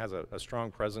 so it has a strong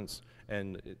presence,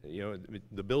 and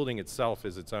the building itself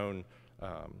is its own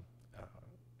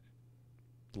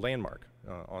landmark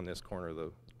on this corner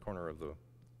of the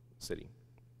city.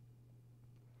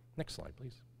 Next slide,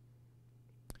 please.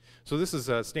 So this is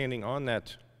standing on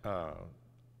that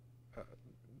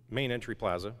main entry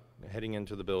plaza, heading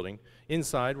into the building.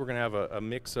 Inside, we're going to have a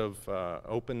mix of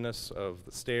openness of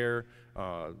the stair,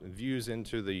 views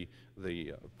into the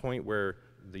point where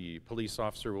the police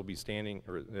officer will be standing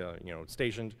or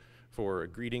stationed for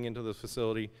greeting into the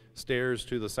facility. Stairs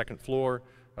to the second floor,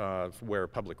 where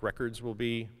public records will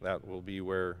be. That will be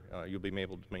where you'll be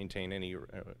able to maintain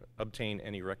obtain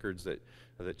any records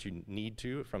that you need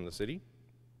to from the city.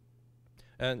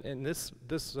 And this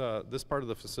part of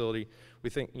the facility,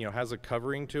 we think has a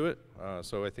covering to it.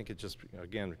 So I think it just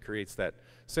again creates that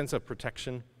sense of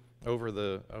protection over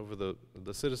the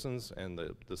citizens and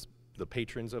the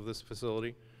patrons of this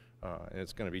facility. And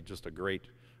it's going to be just a great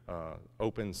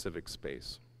open civic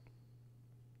space.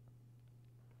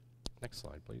 Next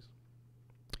slide, please.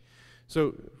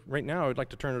 So right now, I'd like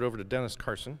to turn it over to Dennis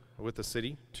Carson with the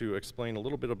city to explain a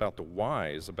little bit about the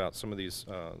whys about some of these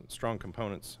strong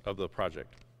components of the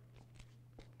project.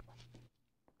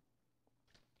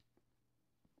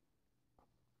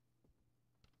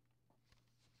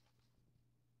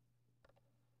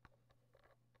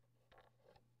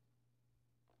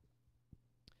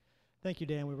 Thank you,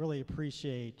 Dan. We really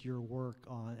appreciate your work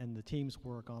and the team's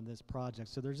work on this project.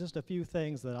 So there's just a few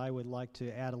things that I would like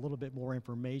to add a little bit more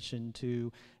information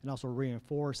to, and also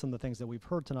reinforce some of the things that we've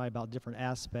heard tonight about different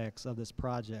aspects of this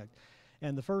project.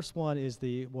 And the first one is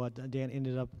what Dan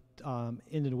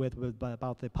ended with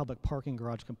about the public parking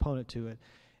garage component to it.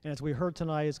 And as we heard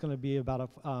tonight, it's going to be about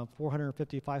a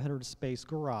 450, 500 space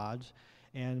garage.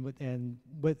 And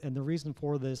the reason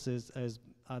for this is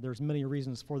there's many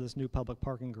reasons for this new public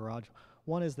parking garage.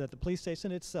 One is that the police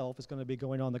station itself is going to be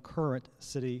going on the current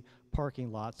city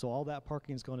parking lot, so all that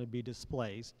parking is going to be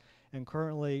displaced. And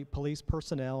currently, police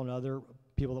personnel and other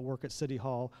people that work at City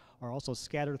Hall are also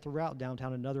scattered throughout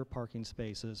downtown in other parking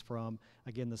spaces, from,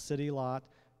 again, the city lot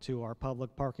to our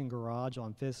public parking garage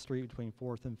on 5th Street between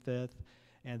 4th and 5th,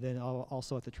 and then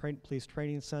also at the police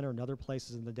training center and other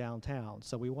places in the downtown.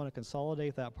 So we want to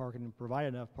consolidate that parking and provide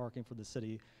enough parking for the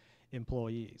city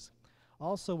employees.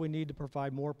 Also, we need to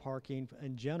provide more parking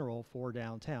in general for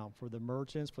downtown, for the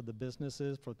merchants, for the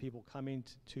businesses, for people coming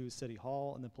to City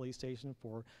Hall and the police station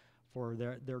for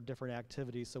their different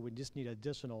activities. So we just need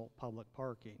additional public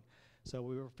parking. So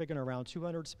we were figuring around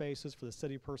 200 spaces for the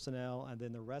city personnel, and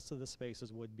then the rest of the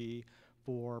spaces would be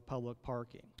for public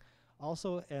parking.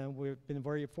 Also, and we've been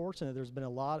very fortunate, there's been a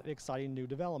lot of exciting new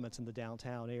developments in the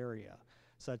downtown area,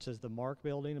 such as the Mark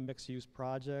Building, a mixed-use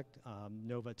project,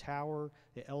 Nova Tower,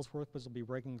 the Ellsworth will be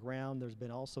breaking ground. There's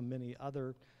been also many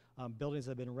other buildings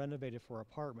that have been renovated for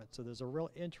apartments. So there's a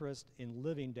real interest in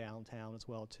living downtown as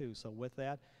well, too. So with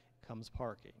that comes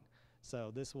parking.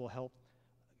 So this will help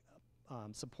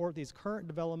support these current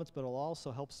developments, but it'll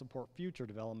also help support future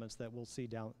developments that we'll see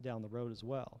down the road as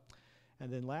well.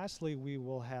 And then lastly, we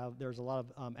will have, there's a lot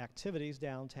of activities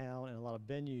downtown and a lot of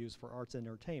venues for arts and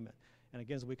entertainment. And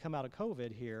again, as we come out of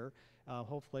COVID here,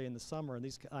 hopefully in the summer, and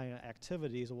these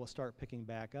activities will start picking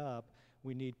back up,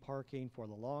 we need parking for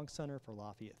the Long Center, for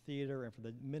Lafayette Theater, and for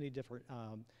the many different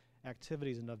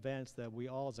activities and events that we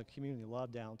all as a community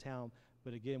love downtown,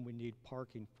 but again, we need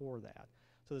parking for that.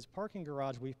 So this parking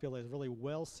garage we feel is really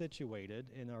well situated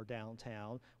in our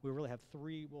downtown. We'll have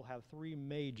three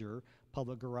major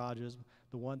public garages.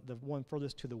 The one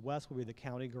furthest to the west will be the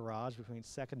county garage between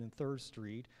 2nd and 3rd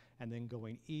Street, and then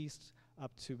going east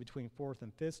up to between 4th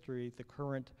and 5th Street, the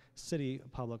current city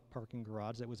public parking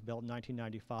garage that was built in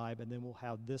 1995, and then we'll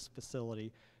have this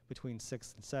facility between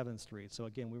 6th and 7th Street. So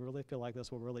again, we really feel like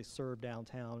this will really serve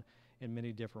downtown in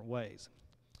many different ways.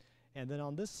 And then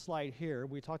on this slide here,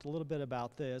 we talked a little bit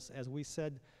about this. As we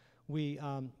said, we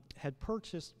had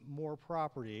purchased more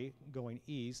property going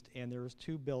east, and there's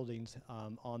 2 buildings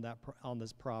on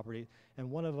this property. And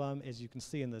one of them, as you can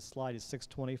see in this slide, is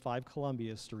 625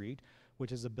 Columbia Street,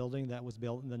 which is a building that was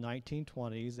built in the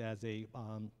 1920s as a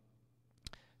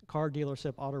car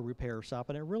dealership, auto repair shop,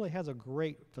 and it really has a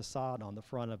great facade on the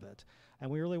front of it.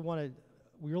 And we really wanted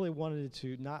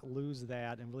to not lose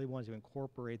that, and really wanted to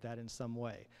incorporate that in some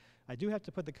way. I do have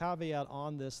to put the caveat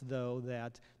on this, though,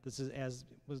 that this is, as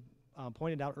was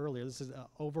pointed out earlier, this is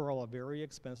overall a very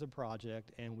expensive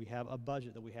project, and we have a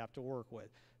budget that we have to work with.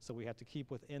 So we have to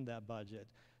keep within that budget.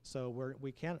 So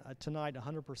we can't tonight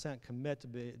 100% commit to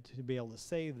be able to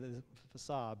save the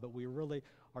facade, but we really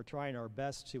are trying our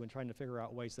best to, and trying to figure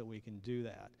out ways that we can do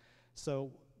that.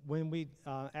 So when we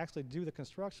actually do the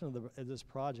construction of this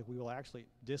project, we will actually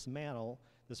dismantle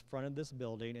this front of this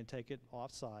building and take it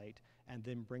off-site, and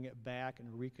then bring it back and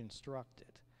reconstruct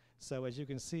it. So as you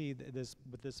can see,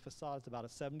 with this facade, it's about a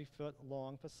 70-foot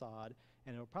long facade,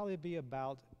 and it'll probably be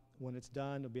about, when it's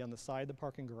done, it'll be on the side of the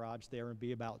parking garage there and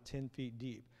be about 10 feet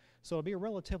deep. So it'll be a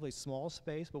relatively small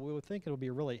space, but we would think it'll be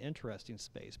a really interesting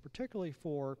space, particularly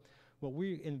for what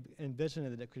we envision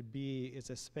that it could be is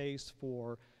a space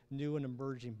for new and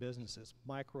emerging businesses,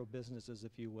 micro businesses,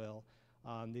 if you will,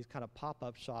 these kind of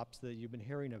pop-up shops that you've been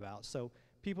hearing about. So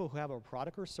people who have a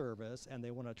product or service and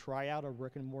they want to try out a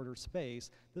brick and mortar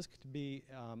space, this could be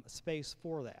a space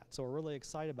for that. So we're really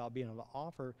excited about being able to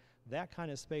offer that kind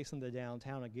of space in the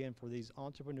downtown, again, for these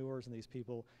entrepreneurs and these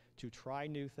people to try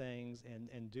new things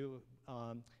and do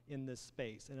in this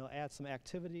space. And it'll add some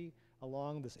activity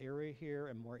along this area here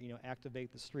and more,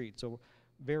 activate the street. So we're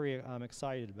very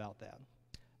excited about that.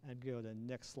 And go to the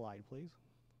next slide, please.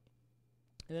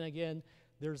 And then again,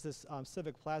 there's this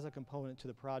Civic Plaza component to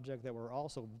the project that we're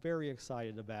also very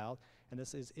excited about, and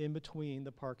this is in between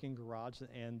the parking garage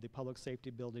and the public safety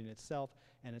building itself,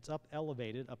 and it's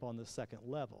elevated up on the 2nd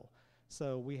level.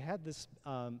 So we had this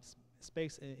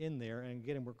space in there, and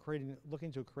again, we're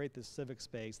looking to create this civic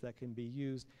space that can be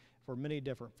used for many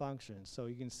different functions. So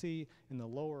you can see in the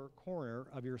lower corner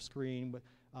of your screen,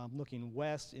 looking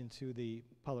west into the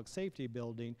public safety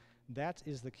building, that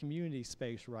is the community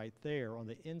space right there on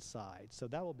the inside. So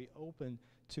that will be open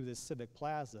to this Civic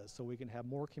Plaza, so we can have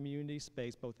more community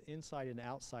space both inside and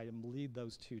outside and lead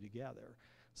those two together.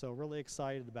 So really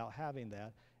excited about having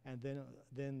that. And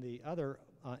then the other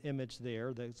image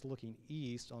there that's looking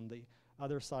east on the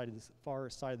other side of the far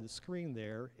side of the screen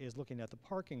there is looking at the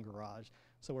parking garage.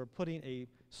 So we're putting a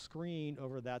screen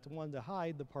over that, one to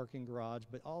hide the parking garage,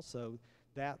 but also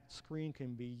that screen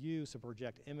can be used to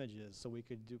project images. So we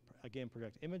could do, again,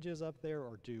 project images up there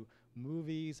or do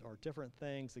movies or different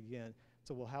things again.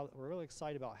 So we're really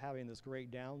excited about having this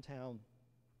great downtown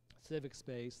civic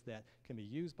space that can be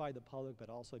used by the public, but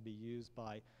also be used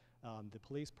by the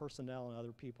police personnel and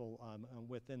other people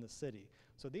within the city.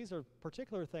 So these are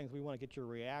particular things we want to get your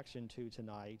reaction to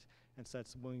tonight, and so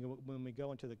that's when we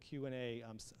go into the Q&A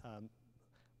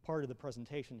part of the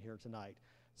presentation here tonight.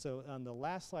 So on the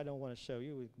last slide I want to show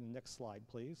you, next slide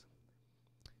please,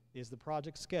 is the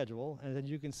project schedule. And then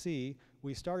you can see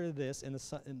we started this in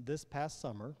this past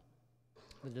summer.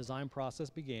 The design process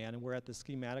began, and we're at the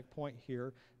schematic point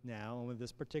here now, and with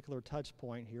this particular touch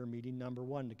point here, meeting number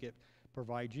 1, to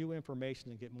provide you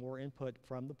information and get more input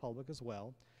from the public as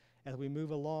well. As we move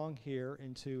along here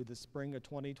into the spring of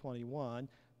 2021,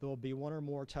 there will be 1 or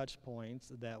more touch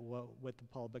points with the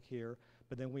public here,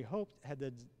 but then we hope to have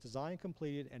the design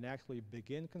completed and actually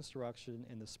begin construction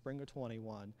in the spring of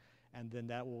 21, and then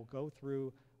that will go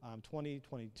through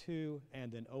 2022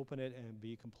 and then open it and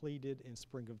be completed in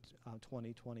spring of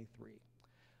 2023.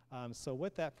 So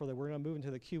with that, we're going to move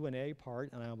into the Q&A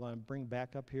part, and I want to bring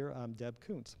back up here Deb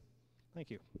Kuntz. Thank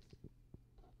you.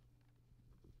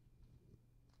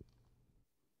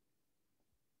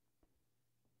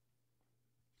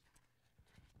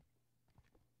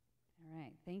 All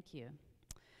right, thank you.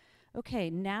 Okay,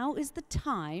 now is the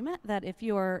time that if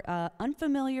you're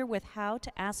unfamiliar with how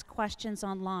to ask questions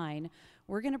online,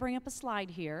 we're going to bring up a slide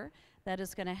here that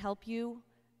is going to help you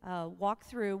walk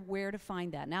through where to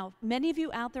find that. Now, many of you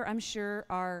out there, I'm sure,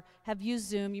 have used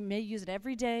Zoom. You may use it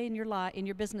every day in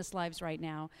your business lives right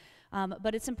now.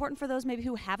 But it's important for those maybe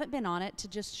who haven't been on it to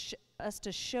just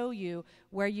to show you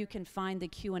where you can find the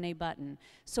Q&A button.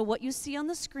 So what you see on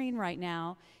the screen right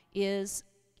now is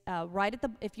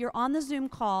if you're on the Zoom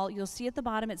call, you'll see at the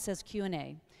bottom it says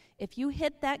Q&A. If you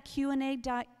hit that Q&A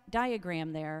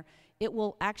diagram there, it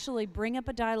will actually bring up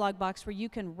a dialog box where you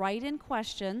can write in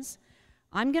questions.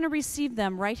 I'm going to receive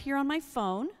them right here on my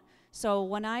phone. So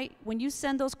when you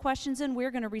send those questions in, I'm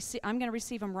going to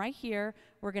receive them right here.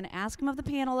 We're going to ask them of the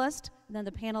panelists, and then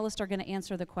the panelists are going to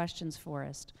answer the questions for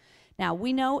us. Now,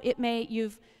 we know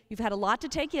you've had a lot to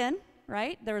take in,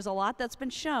 right? There's a lot that's been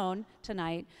shown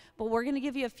tonight, but we're going to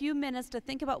give you a few minutes to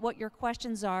think about what your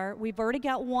questions are. We've already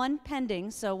got one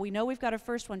pending, so we know we've got a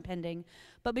first one pending.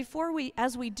 But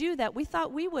as we do that, we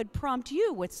thought we would prompt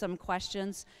you with some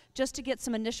questions just to get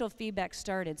some initial feedback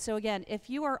started. So again, if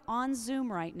you are on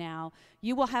Zoom right now,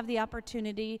 you will have the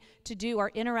opportunity to do our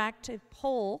interactive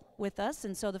poll with us,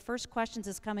 and so the first questions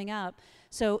is coming up.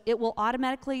 So it will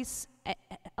automatically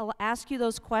ask you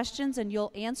those questions, and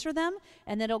you'll answer them,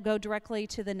 and then it'll go directly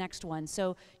to the next one.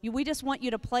 So we just want you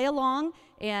to play along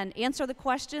and answer the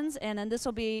questions, and then this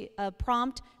will be a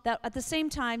prompt that at the same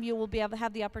time you will be able to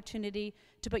have the opportunity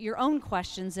to put your own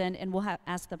questions in, and we'll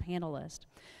ask the panelist.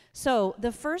 So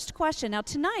the first question, now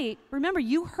tonight, remember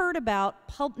you heard about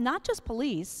not just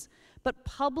police, but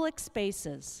public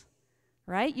spaces,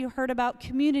 right? You heard about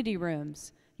community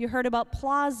rooms. You heard about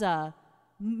plaza,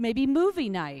 maybe movie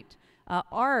night,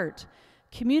 art,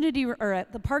 community, or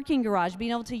at the parking garage,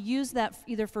 being able to use that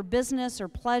either for business or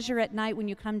pleasure at night when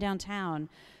you come downtown.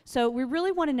 So we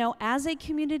really want to know, as a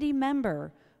community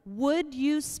member, would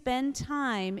you spend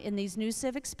time in these new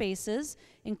civic spaces,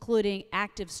 including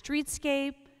active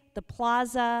streetscape, the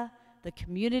plaza, the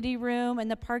community room, and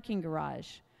the parking garage?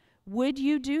 Would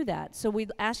you do that? So we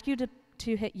ask you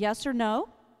to hit yes or no.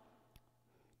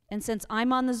 And since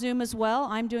I'm on the Zoom as well,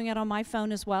 I'm doing it on my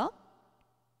phone as well.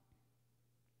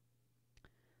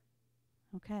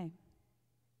 Okay.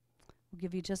 We'll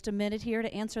give you just a minute here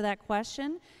to answer that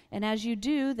question. And as you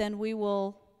do, then we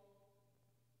will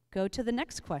go to the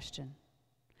next question.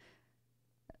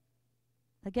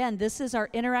 Again, this is our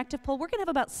interactive poll. We're going to have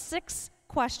about 6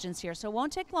 questions here, so it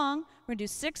won't take long. We're going to do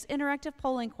 6 interactive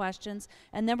polling questions,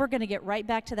 and then we're going to get right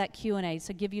back to that Q&A,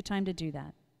 so give you time to do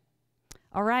that.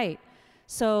 All right.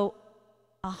 So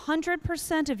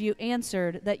 100% of you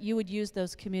answered that you would use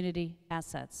those community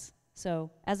assets.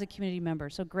 So as a community member,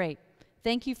 so great.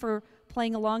 Thank you for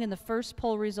playing along in the first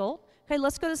poll result. Okay,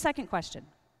 let's go to the second question.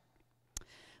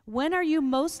 When are you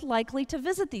most likely to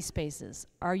visit these spaces?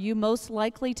 Are you most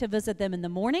likely to visit them in the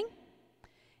morning,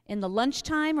 in the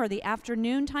lunchtime or the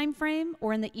afternoon time frame,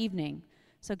 or in the evening?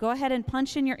 So go ahead and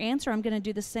punch in your answer. I'm going to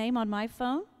do the same on my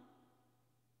phone.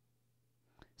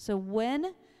 So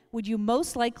when would you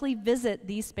most likely visit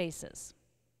these spaces?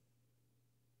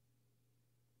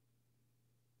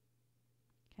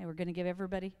 Okay, we're going to give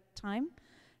everybody time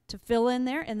to fill in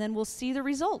there, and then we'll see the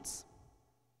results.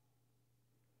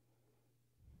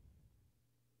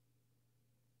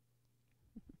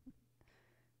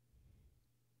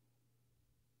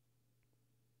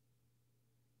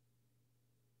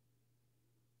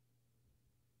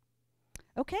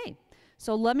 Okay,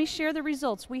 so let me share the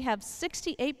results. We have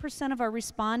 68% of our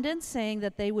respondents saying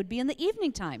that they would be in the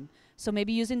evening time, so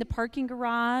maybe using the parking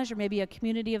garage or maybe a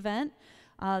community event.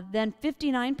 Then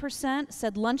 59%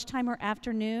 said lunchtime or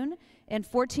afternoon, and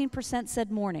 14%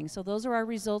 said morning. So those are our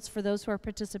results for those who are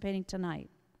participating tonight.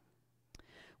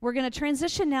 We're going to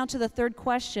transition now to the third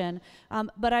question,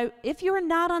 but if you are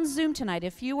not on Zoom tonight,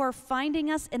 if you are finding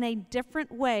us in a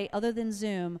different way other than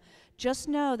Zoom, just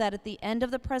know that at the end of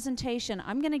the presentation,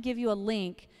 I'm going to give you a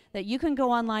link that you can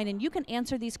go online and you can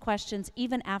answer these questions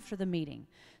even after the meeting.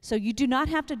 So you do not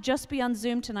have to just be on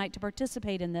Zoom tonight to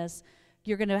participate in this.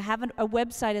 You're going to have a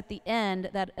website at the end,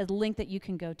 a link that you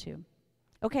can go to.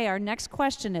 Okay, our next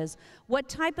question is, what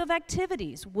type of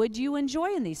activities would you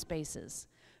enjoy in these spaces?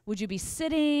 Would you be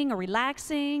sitting or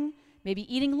relaxing,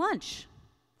 maybe eating lunch,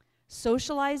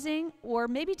 socializing, or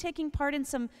maybe taking part in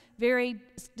some very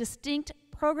distinct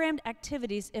programmed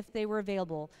activities if they were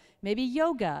available? Maybe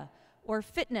yoga, or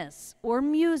fitness, or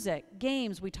music,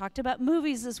 games. We talked about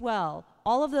movies as well.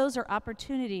 All of those are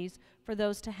opportunities for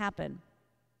those to happen.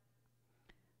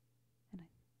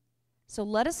 So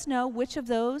let us know which of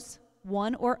those,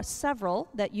 one or several,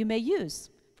 that you may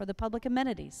use for the public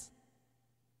amenities.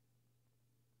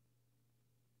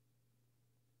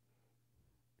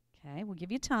 Okay, we'll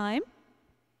give you time.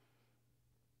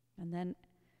 And then,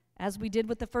 as we did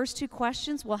with the first two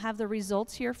questions, we'll have the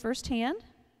results here firsthand.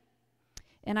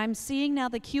 And I'm seeing now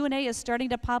the Q&A is starting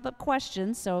to pop up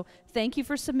questions, so thank you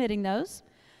for submitting those.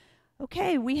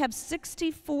 Okay, we have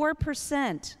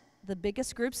 64%, the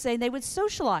biggest group, saying they would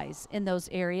socialize in those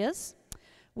areas.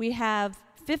 We have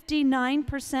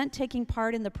 59% taking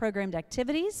part in the programmed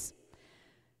activities,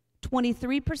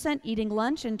 23% eating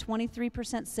lunch, and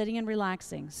 23% sitting and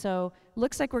relaxing. So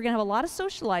looks like we're going to have a lot of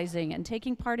socializing and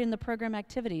taking part in the program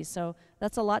activities, so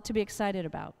that's a lot to be excited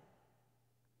about.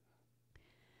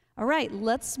 All right,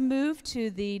 let's move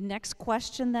to the next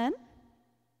question then.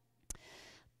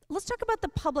 Let's talk about the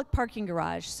public parking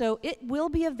garage. So it will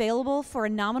be available for a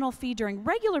nominal fee during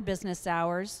regular business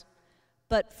hours,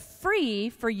 but free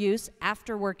for use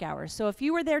after work hours. So if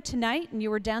you were there tonight and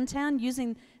you were downtown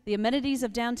using the amenities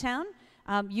of downtown,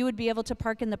 you would be able to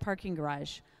park in the parking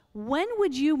garage. When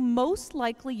would you most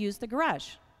likely use the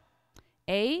garage?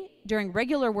 A, during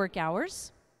regular work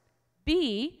hours.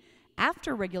 B,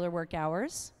 after regular work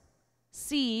hours.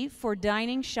 C, for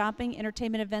dining, shopping,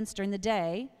 entertainment events during the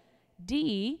day.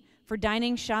 D, for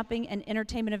dining, shopping, and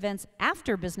entertainment events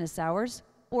after business hours.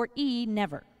 Or E,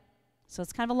 never. So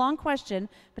it's kind of a long question,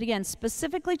 but again,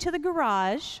 specifically to the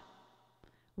garage,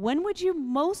 when would you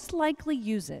most likely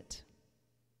use it?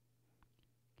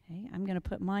 Okay, I'm going to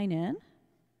put mine in.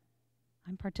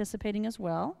 I'm participating as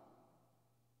well.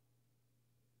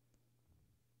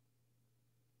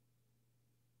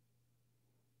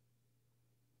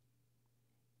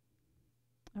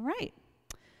 All right.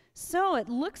 So it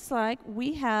looks like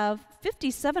we have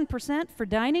 57% for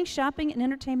dining, shopping, and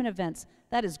entertainment events.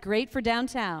 That is great for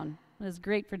downtown. That is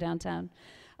great for downtown.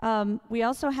 We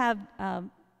also have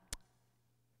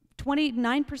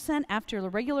 29% after the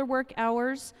regular work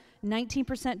hours,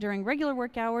 19% during regular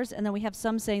work hours, and then we have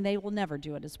some saying they will never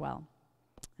do it as well.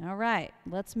 All right,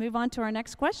 let's move on to our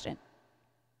next question.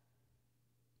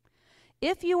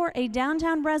 If you are a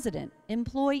downtown resident,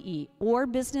 employee, or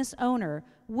business owner,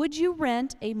 would you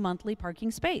rent a monthly parking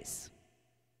space?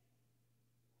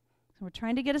 So we're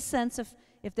trying to get a sense of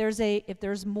if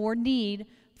there's more need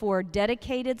for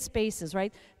dedicated spaces,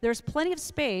 right? There's plenty of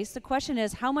space. The question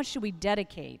is, how much should we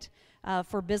dedicate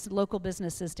for local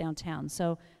businesses downtown?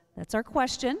 So that's our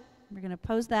question. We're going to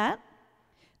pose that.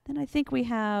 Then I think we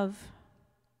have,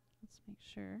 let's make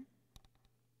sure.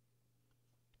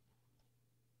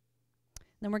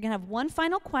 Then we're going to have one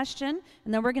final question,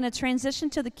 and then we're going to transition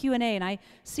to the Q&A. And I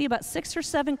see about 6 or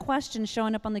 7 questions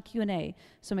showing up on the Q&A,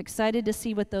 so I'm excited to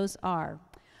see what those are.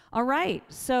 All right,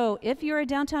 so if you're a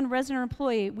downtown resident or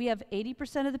employee, we have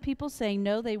 80% of the people saying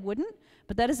no, they wouldn't,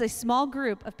 but that is a small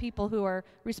group of people who are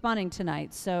responding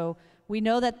tonight. So we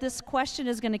know that this question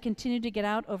is going to continue to get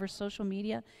out over social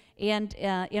media and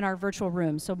in our virtual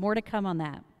room, so more to come on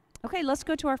that. Okay, let's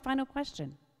go to our final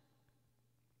question.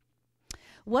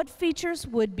 What features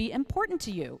would be important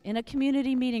to you in a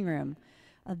community meeting room?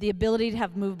 The ability to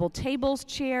have movable tables,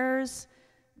 chairs,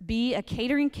 B, a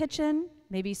catering kitchen,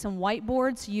 maybe some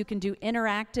whiteboards so you can do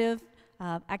interactive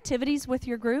activities with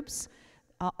your groups,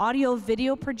 audio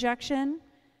video projection,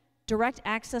 direct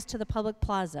access to the public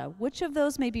plaza. Which of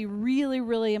those may be really,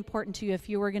 really important to you if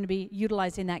you were going to be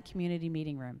utilizing that community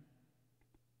meeting room?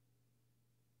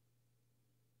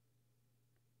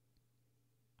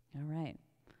 All right.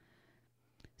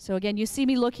 So again, you see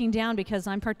me looking down because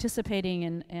I'm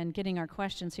participating and getting our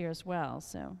questions here as well.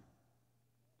 So,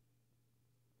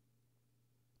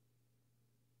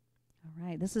 all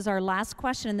right, this is our last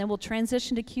question, and then we'll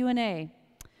transition to Q&A.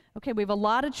 Okay, we have a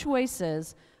lot of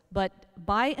choices, but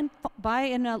by and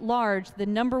large, the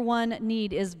number one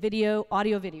need is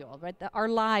audio-video, right? Our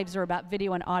lives are about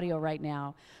video and audio right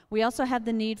now. We also have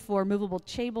the need for movable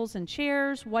tables and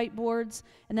chairs, whiteboards,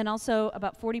 and then also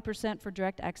about 40% for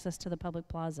direct access to the public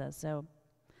plaza. So,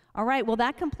 all right, well,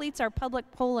 that completes our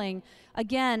public polling.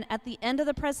 Again, at the end of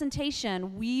the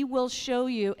presentation, we will show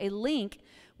you a link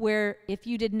where if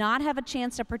you did not have a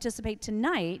chance to participate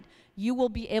tonight, you will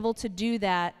be able to do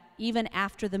that even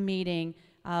after the meeting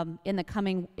in the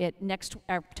coming,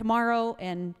 tomorrow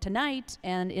and tonight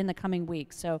and in the coming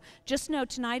weeks. So just know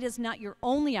tonight is not your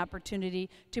only opportunity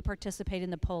to participate in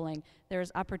the polling. There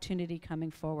is opportunity coming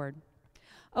forward.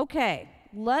 Okay,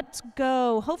 let's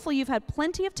go. Hopefully you've had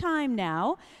plenty of time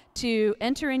now to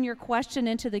enter in your question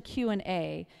into the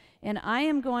Q&A. And I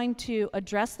am going to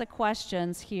address the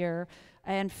questions here.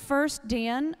 And first,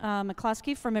 Dan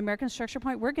McCloskey from American Structure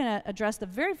Point, we're going to address the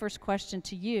very first question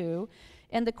to you.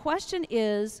 And the question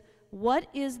is, what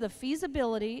is the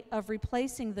feasibility of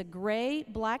replacing the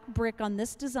gray-black brick on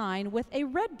this design with a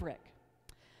red brick?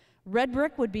 Red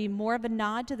brick would be more of a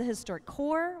nod to the historic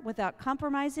core without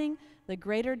compromising the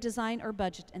greater design or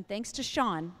budget. And thanks to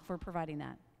Sean for providing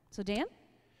that. So Dan?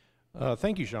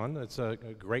 Thank you, Sean. That's a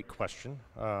great question.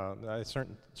 I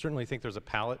certainly think there's a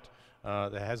palette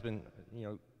that has been,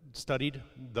 studied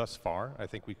thus far. I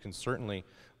think we can certainly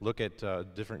look at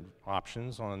different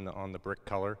options on the brick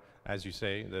color. As you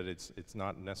say, that it's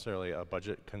not necessarily a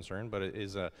budget concern, but it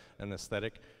is an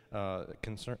aesthetic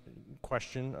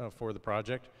question for the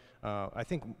project. I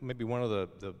think maybe one of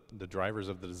the drivers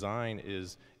of the design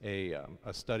is a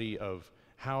study of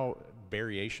how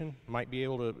variation might be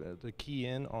able to key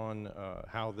in on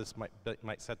how this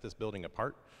might set this building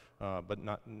apart, but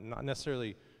not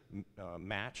necessarily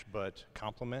match, but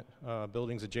complement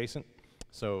buildings adjacent.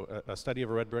 So a study of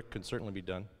a red brick could certainly be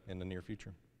done in the near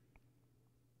future.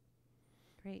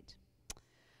 Great.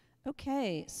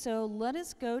 Okay, so let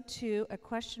us go to a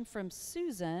question from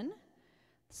Susan.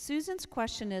 Susan's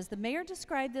question is, the mayor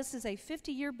described this as a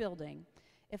 50-year building.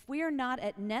 If we are not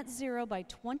at net zero by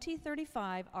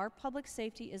 2035, our public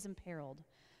safety is imperiled.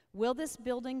 Will this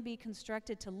building be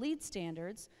constructed to LEED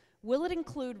standards? Will it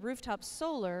include rooftop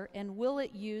solar, and will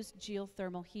it use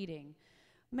geothermal heating?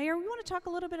 Mayor, we want to talk a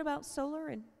little bit about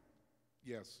solar?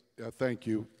 Yes, thank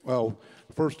you. Well,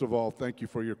 first of all, thank you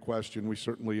for your question. We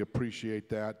certainly appreciate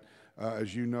that.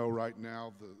 As you know, right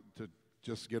now, to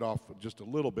just get off just a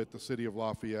little bit, the city of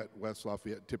Lafayette, West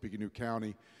Lafayette, Tippecanoe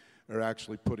County are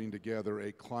actually putting together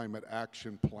a climate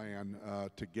action plan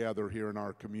together here in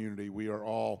our community. We are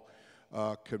all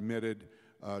committed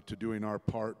to doing our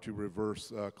part to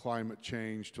reverse climate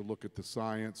change, to look at the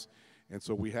science. And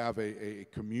so we have a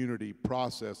community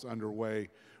process underway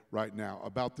right now.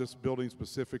 About this building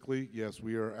specifically, yes,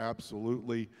 we are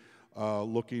absolutely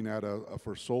looking at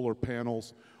for solar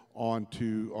panels on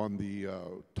the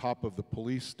top of the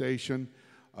police station.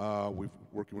 We're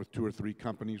working with 2 or 3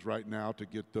 companies right now to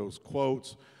get those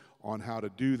quotes on how to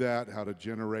do that, how to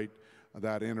generate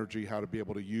that energy, how to be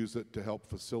able to use it to help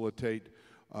facilitate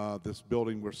this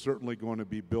building. We're certainly going to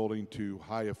be building to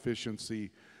high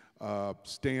efficiency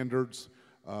standards.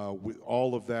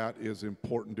 All of that is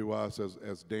important to us,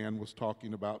 as Dan was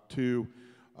talking about too,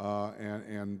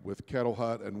 and with Kettle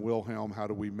Hut and Wilhelm, how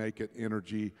do we make it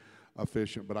energy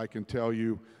efficient? But I can tell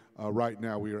you right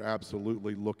now we are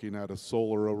absolutely looking at a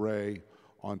solar array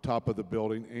on top of the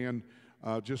building. And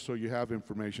just so you have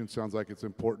information, sounds like it's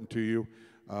important to you,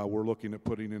 we're looking at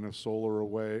putting in a solar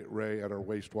array at our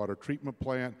wastewater treatment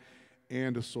plant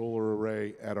and a solar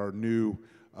array at our new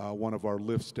one of our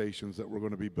lift stations that we're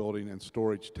going to be building, and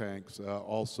storage tanks,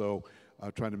 also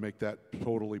trying to make that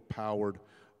totally powered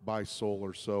by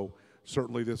solar. So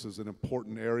certainly this is an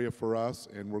important area for us,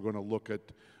 and we're going to look at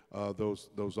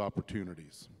those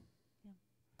opportunities. Yeah.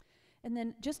 And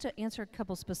then just to answer a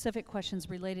couple specific questions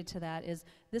related to that is,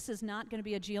 this is not going to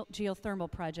be a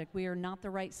geothermal project. We are not the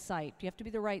right site. You have to be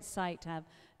the right site to have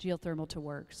geothermal to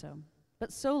work. So,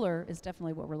 but solar is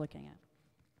definitely what we're looking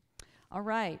at. All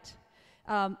right.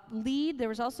 LEED, there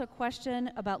was also a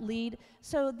question about LEED.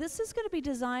 So this is going to be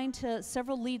designed to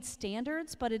several LEED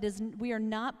standards, but we are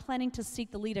not planning to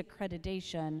seek the LEED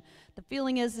accreditation. The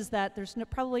feeling is that there's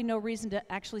probably no reason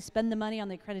to actually spend the money on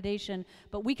the accreditation,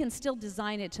 but we can still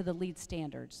design it to the LEED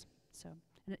standards. So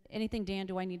anything, Dan,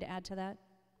 do I need to add to that?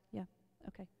 Yeah,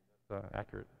 okay.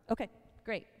 Accurate. Okay,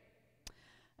 great.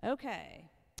 Okay.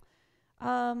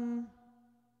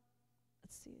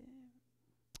 let's see.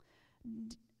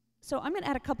 So I'm going to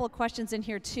add a couple of questions in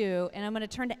here too, and I'm going to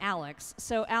turn to Alex.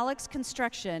 So Alex,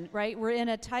 construction, right? We're in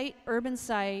a tight urban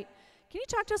site. Can you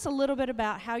talk to us a little bit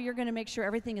about how you're going to make sure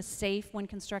everything is safe when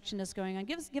construction is going on?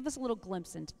 Give us a little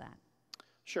glimpse into that.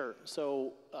 Sure.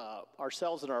 So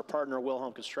ourselves and our partner,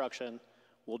 Wilhelm Construction,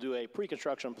 will do a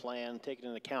pre-construction plan taking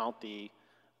into account the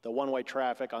one-way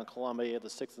traffic on Columbia, the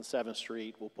 6th and 7th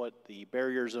Street. We'll put the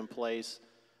barriers in place.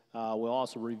 We'll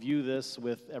also review this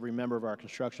with every member of our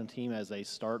construction team as they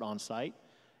start on site.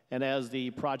 And as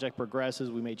the project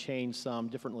progresses, we may change some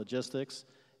different logistics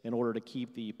in order to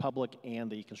keep the public and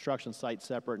the construction site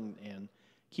separate and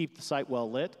keep the site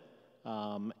well lit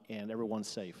and everyone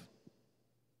safe.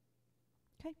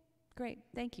 Okay, great,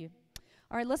 thank you.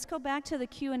 All right, let's go back to the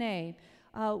Q&A.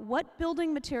 What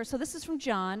building materials, so this is from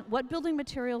John, what building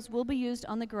materials will be used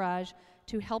on the garage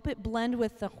to help it blend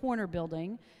with the Horner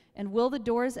building? And will the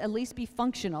doors at least be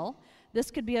functional? This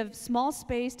could be a small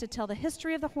space to tell the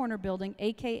history of the Horner building,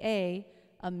 AKA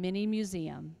a mini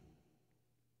museum.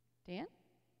 Dan?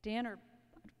 Dan or,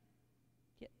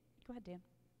 yeah, go ahead, Dan.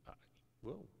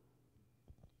 Will.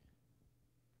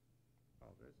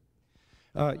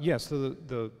 Yes, so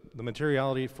the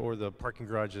materiality for the parking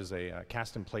garage is a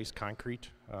cast-in-place concrete.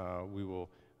 We will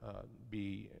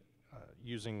be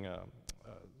using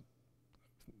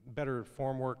better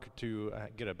formwork to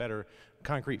get a better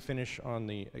concrete finish on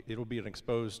the, it'll be an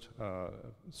exposed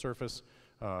surface,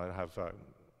 have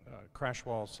crash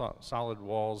walls, solid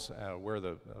walls where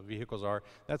the vehicles are.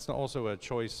 That's also a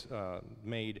choice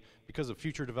made because of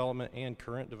future development and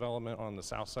current development on the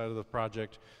south side of the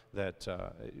project that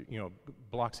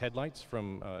blocks headlights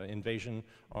from invasion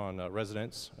on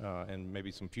residents and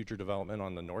maybe some future development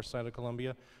on the north side of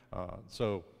Columbia.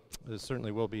 So this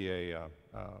certainly will be a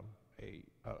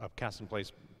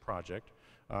cast-in-place project.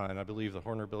 And I believe the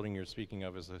Horner building you're speaking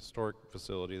of is a historic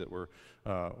facility that we're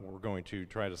going to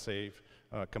try to save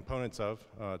components of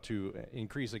to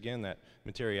increase again that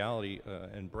materiality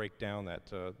and break down that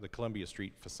the Columbia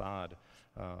Street facade.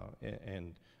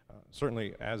 And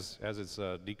certainly as it's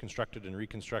deconstructed and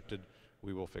reconstructed,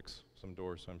 we will fix some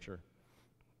doors, I'm sure.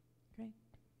 Great.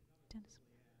 Dennis.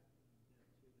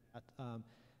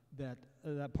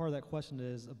 That part of that question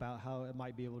is about how it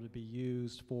might be able to be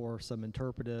used for some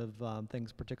interpretive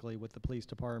things, particularly with the police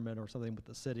department or something with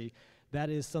the city. That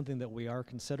is something that we are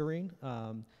considering.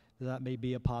 That may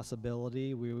be a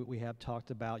possibility. We have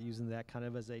talked about using that kind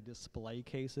of as a display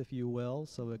case, if you will,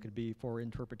 so it could be for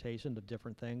interpretation of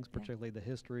different things, particularly the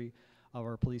history of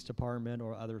our police department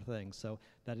or other things. So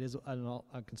that is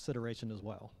a consideration as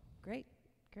well. Great,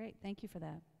 great. Thank you for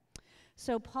that.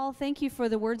 So Paul, thank you for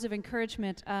the words of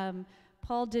encouragement.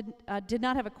 Paul did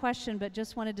not have a question, but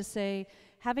just wanted to say,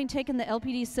 having taken the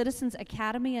LPD Citizens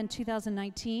Academy in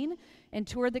 2019 and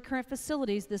toured the current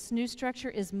facilities, this new structure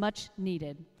is much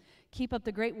needed. Keep up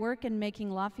the great work in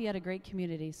making Lafayette a great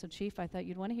community. So Chief, I thought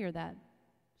you'd want to hear that.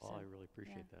 Well, I really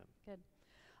appreciate that. Good.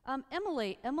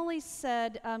 Emily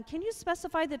said, can you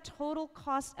specify the total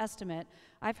cost estimate?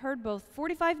 I've heard both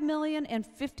 45 million and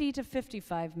 50 to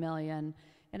 55 million.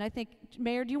 And I think,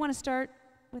 Mayor, do you want to start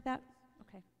with that?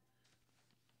 Okay.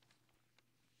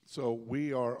 So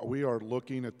we are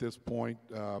looking at this point,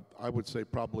 I would say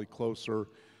probably closer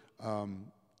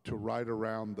to right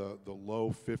around the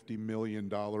low $50 million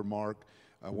mark.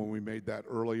 When we made that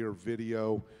earlier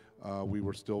video, we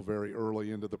were still very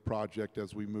early into the project.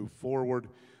 As we move forward,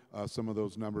 some of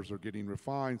those numbers are getting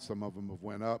refined. Some of them have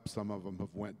went up, some of them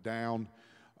have went down.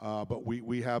 But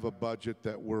we have a budget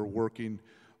that we're working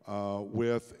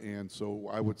with, and so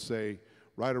I would say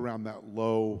right around that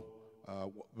low,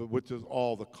 which is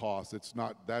all the cost.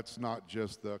 That's not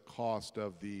just the cost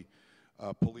of the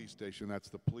police station. That's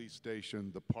the police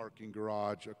station, the parking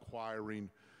garage, acquiring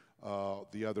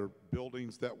the other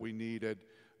buildings that we needed,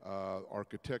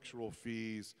 architectural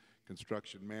fees,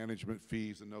 construction management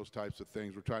fees, and those types of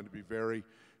things. We're trying to be very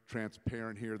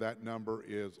transparent here. That number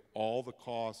is all the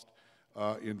cost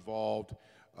involved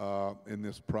in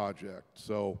this project.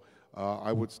 So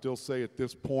I would still say at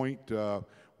this point,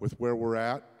 with where we're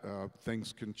at,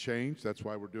 things can change. That's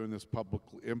why we're doing this public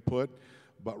input.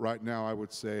 But right now, I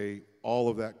would say all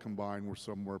of that combined, we're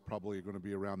somewhere probably going to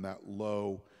be around that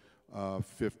low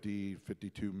 50,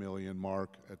 52 million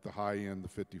mark. At the high end, the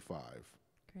 55.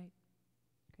 Great,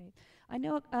 great. I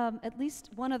know at least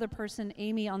one other person,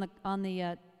 Amy, on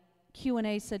the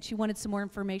Q&A said she wanted some more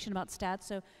information about stats.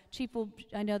 So Chief,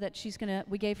 I know that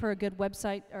we gave her a good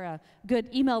website or a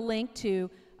good email link to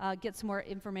get some more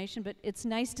information, but it's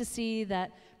nice to see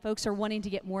that folks are wanting to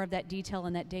get more of that detail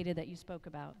and that data that you spoke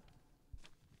about.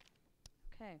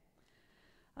 Okay.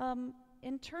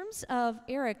 In terms of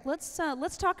Eric, let's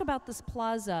talk about this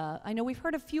plaza. I know we've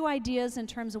heard a few ideas in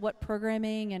terms of what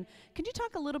programming, and could you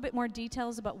talk a little bit more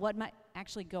details about what might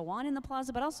actually go on in the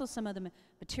plaza, but also some of the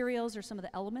materials or some of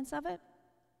the elements of it?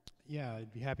 Yeah,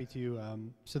 I'd be happy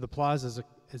to. So the plaza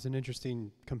is an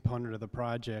interesting component of the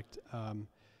project.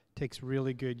 Takes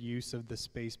really good use of the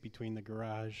space between the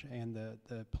garage and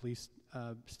the police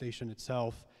station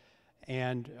itself,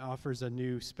 and offers a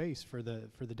new space for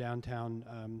the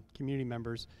downtown community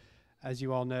members. As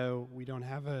you all know, we don't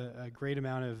have a great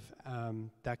amount of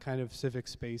that kind of civic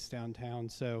space downtown,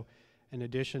 so an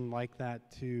addition like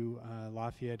that to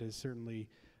Lafayette is certainly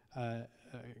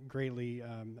greatly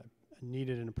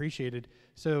needed and appreciated.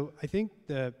 So I think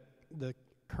the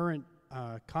current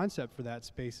concept for that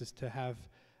space is to have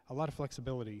a lot of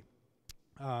flexibility.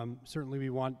 Certainly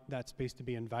we want that space to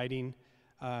be inviting,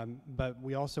 but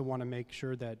we also want to make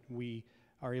sure that we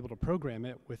are able to program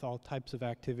it with all types of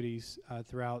activities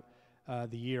throughout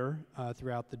the year,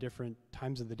 throughout the different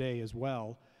times of the day as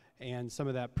well. And some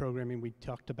of that programming we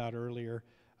talked about earlier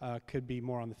could be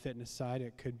more on the fitness side,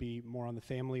 it could be more on the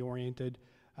family-oriented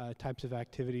types of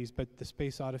activities, but the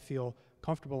space ought to feel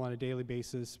comfortable on a daily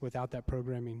basis without that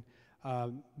programming.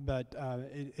 But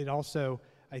it also,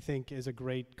 I think, is a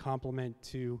great complement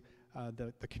to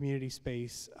the community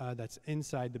space that's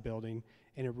inside the building,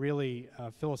 and it really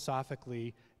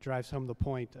philosophically drives home the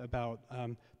point about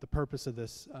the purpose of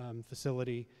this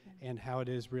facility and how it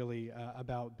is really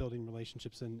about building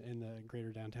relationships in the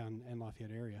greater downtown and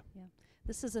Lafayette area. Yeah.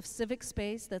 This is a civic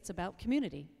space that's about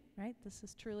community, right? This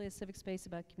is truly a civic space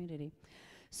about community.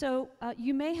 So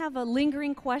you may have a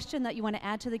lingering question that you want to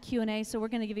add to the Q&A, so we're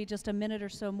going to give you just a minute or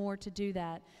so more to do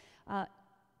that.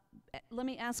 Let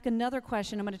me ask another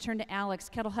question. I'm going to turn to Alex.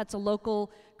 Kettle Hut's a local,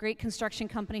 great construction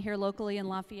company here locally in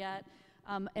Lafayette.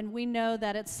 And we know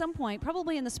that at some point,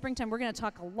 probably in the springtime, we're going to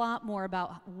talk a lot more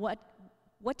about what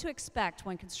to expect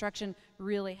when construction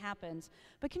really happens.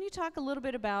 But can you talk a little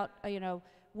bit about,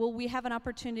 will we have an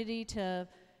opportunity to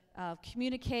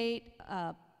communicate,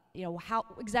 how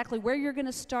exactly where you're going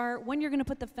to start, when you're going to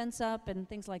put the fence up, and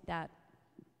things like that?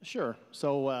 Sure.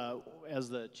 So as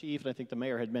the chief and I think the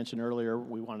mayor had mentioned earlier,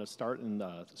 we want to start in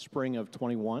the spring of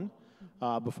 21.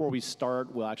 Before we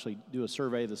start, we'll actually do a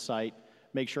survey of the site,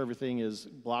 make sure everything is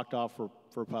blocked off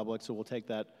for public. So we'll take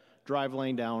that drive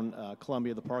lane down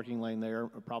Columbia, the parking lane there,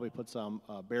 probably put some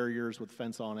barriers with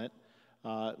fence on it,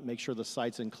 make sure the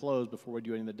site's enclosed before we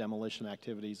do any of the demolition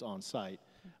activities on site.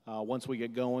 Once we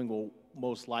get going, we'll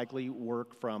most likely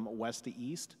work from west to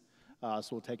east. So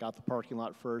we'll take out the parking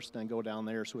lot first and go down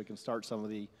there so we can start some of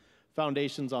the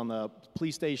foundations on the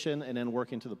police station and then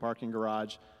work into the parking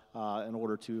garage in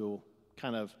order to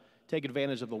kind of take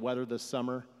advantage of the weather this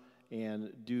summer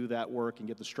and do that work and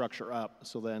get the structure up.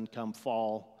 So then come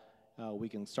fall, we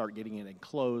can start getting it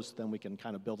enclosed, then we can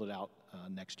kind of build it out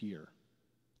next year.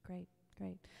 Great,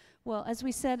 great. Well, as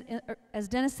we said, as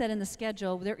Dennis said in the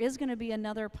schedule, there is going to be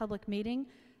another public meeting.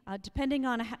 Depending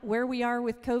on where we are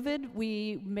with COVID,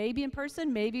 we may be in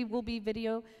person, maybe we'll be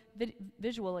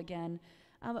visual again.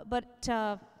 But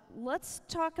let's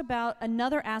talk about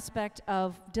another aspect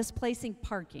of displacing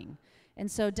parking. And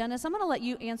so, Dennis, I'm going to let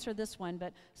you answer this one,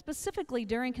 but specifically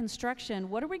during construction,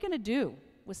 what are we going to do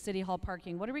with City Hall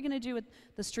parking? What are we going to do with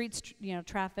the streets,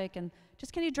 traffic? And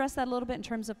just can you address that a little bit in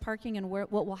terms of parking and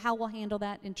how we'll handle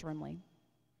that interimly?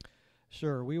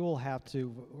 Sure, we will have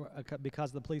to,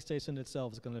 because the police station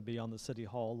itself is going to be on the City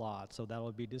Hall lot, so that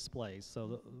will be displaced.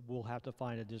 So we'll have to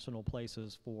find additional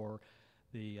places for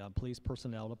the police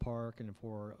personnel to park and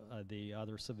for the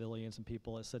other civilians and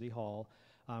people at City Hall.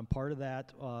 Part of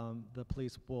that, the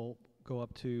police will go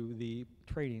up to the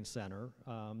training center.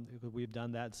 We've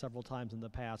done that several times in the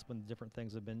past when different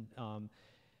things have been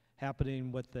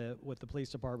happening with the police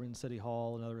department and City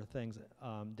Hall and other things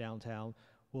downtown.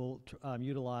 We'll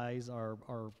utilize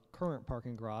our current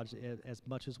parking garage as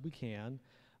much as we can.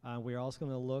 We're also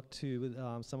going to look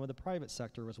to some of the private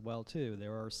sector as well too.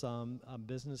 There are some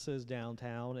businesses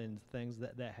downtown and things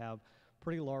that have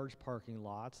pretty large parking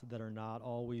lots that are not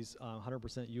always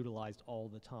 100% utilized all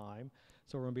the time.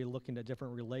 So we're going to be looking at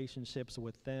different relationships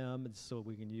with them so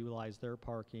we can utilize their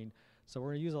parking. So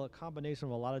we're going to use a combination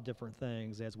of a lot of different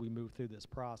things as we move through this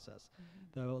process.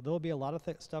 There'll be a lot of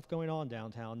stuff going on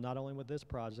downtown, not only with this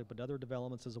project, but other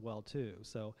developments as well too.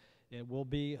 So it will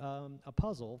be a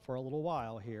puzzle for a little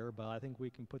while here, but I think we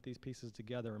can put these pieces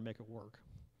together and make it work.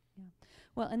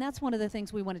 Well, and that's one of the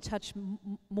things we want to touch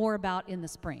more about in the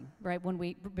spring, right?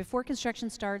 Before construction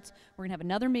starts, we're going to have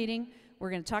another meeting. We're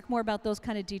going to talk more about those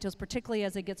kind of details, particularly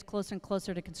as it gets closer and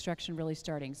closer to construction really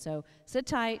starting. So sit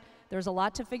tight. There's a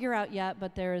lot to figure out yet,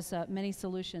 but there's many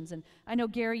solutions. And I know,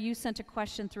 Gary, you sent a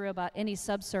question through about any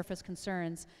subsurface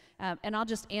concerns, and I'll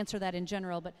just answer that in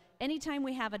general. But anytime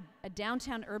we have a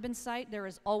downtown urban site, there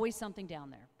is always something down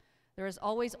there. There is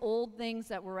always old things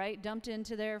that were dumped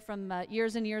into there from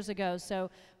years and years ago.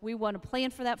 So we want to plan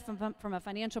for that from a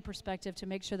financial perspective to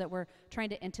make sure that we're trying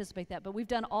to anticipate that. But we've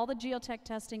done all the geotech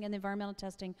testing and the environmental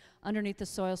testing underneath the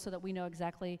soil so that we know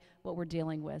exactly what we're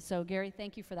dealing with. So Gary,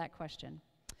 thank you for that question.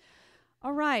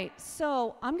 All right,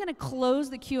 so I'm going to close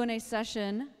the Q&A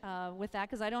session with that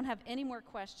because I don't have any more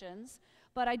questions.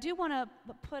 But I do want to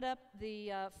put up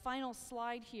the final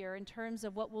slide here in terms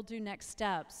of what we'll do next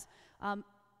steps.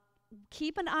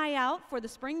 Keep an eye out for the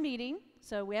spring meeting.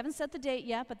 So we haven't set the date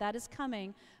yet, but that is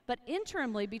coming. But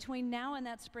interimly, between now and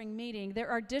that spring meeting, there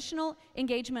are additional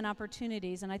engagement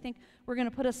opportunities. And I think we're going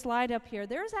to put a slide up here.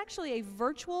 There's actually a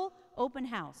virtual open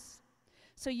house.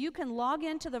 So you can log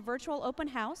into the virtual open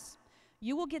house.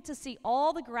 You will get to see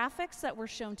all the graphics that were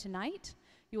shown tonight.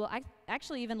 You will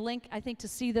actually even link, I think, to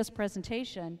see this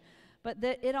presentation. But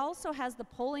it also has the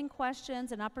polling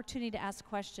questions and opportunity to ask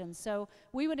questions. So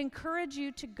we would encourage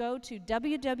you to go to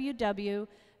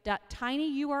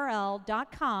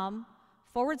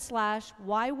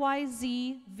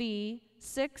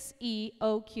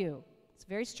www.tinyurl.com/YYZV6EOQ. It's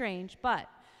very strange, but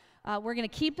we're going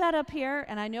to keep that up here,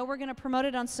 and I know we're going to promote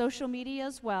it on social media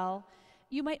as well.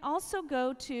 You might also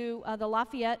go to the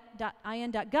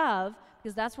Lafayette.in.gov,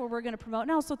 because that's where we're going to promote,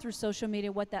 and also through social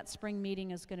media, what that spring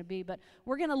meeting is going to be. But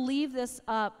we're going to leave this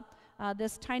up,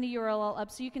 this tiny URL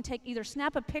up, so you can either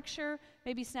snap a picture,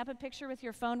 maybe snap a picture with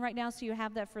your phone right now so you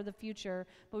have that for the future.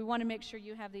 But we want to make sure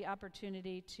you have the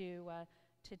opportunity to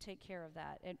take care of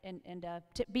that and to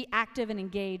be active and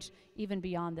engaged even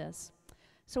beyond this.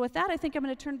 So with that, I think I'm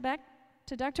going to turn back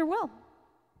to Dr. Will.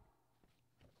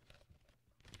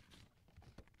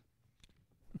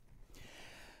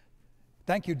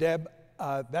 Thank you, Deb.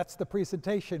 That's the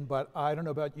presentation, but I don't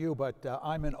know about you, but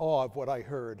I'm in awe of what I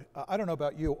heard. I don't know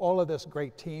about you, all of this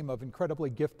great team of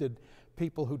incredibly gifted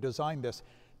people who designed this,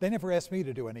 they never asked me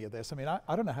to do any of this. I mean,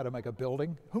 I don't know how to make a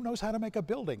building. Who knows how to make a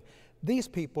building? These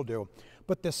people do.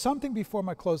 But there's something before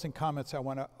my closing comments I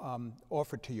want to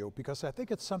offer to you, because I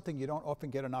think it's something you don't often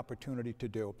get an opportunity to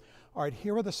do. All right,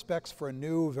 here are the specs for a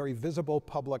new, very visible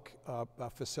public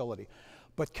facility.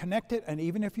 But connect it, and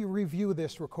even if you review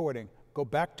this recording, go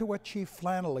back to what Chief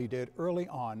Flannelly did early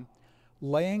on,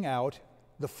 laying out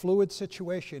the fluid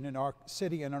situation in our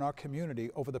city and in our community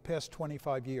over the past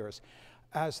 25 years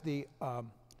as the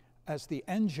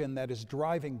engine that is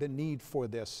driving the need for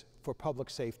this, for public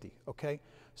safety, okay?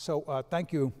 So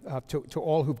thank you to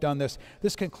all who've done this.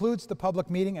 This concludes the public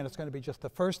meeting, and it's going to be just the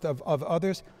first of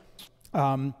others.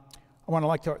 I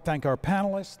want to thank our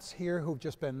panelists here who've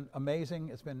just been amazing.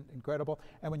 It's been incredible.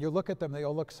 And when you look at them, they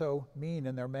all look so mean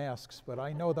in their masks, but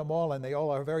I know them all, and they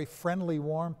all are very friendly,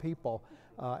 warm people.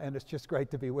 And it's just great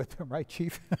to be with them, right,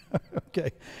 Chief? Okay.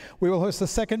 We will host the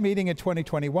second meeting in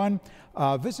 2021.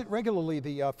 Visit regularly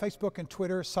the Facebook and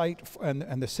Twitter site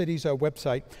and the city's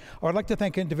website. I would like to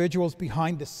thank individuals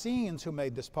behind the scenes who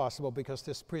made this possible, because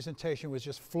this presentation was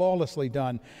just flawlessly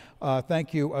done.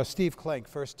 Thank you, Steve Klenk,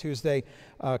 First Tuesday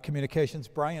Communications,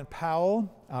 Brian Powell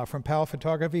from Powell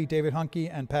Photography, David Hunke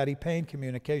and Patty Payne,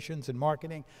 Communications and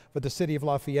Marketing for the City of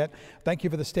Lafayette. Thank you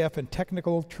for the staff and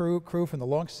technical crew from the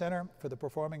Long Center for the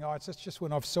Performing Arts. This just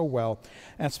went off so well.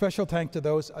 And special thanks to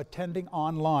those attending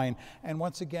online. And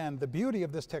once again, the beauty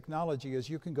of this technology is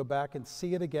you can go back and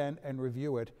see it again and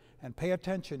review it and pay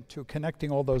attention to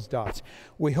connecting all those dots.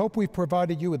 We hope we've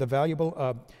provided you with a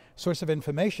valuable source of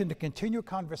information to continue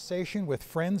conversation with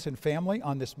friends and family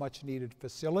on this much needed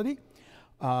facility.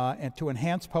 And to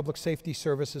enhance public safety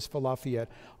services for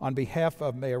Lafayette. On behalf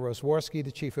of Mayor Rosworski,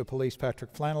 the Chief of Police,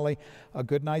 Patrick Flannelly, a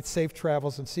good night, safe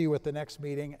travels, and see you at the next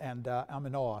meeting. And I'm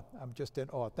in awe. I'm just in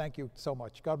awe. Thank you so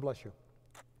much. God bless you.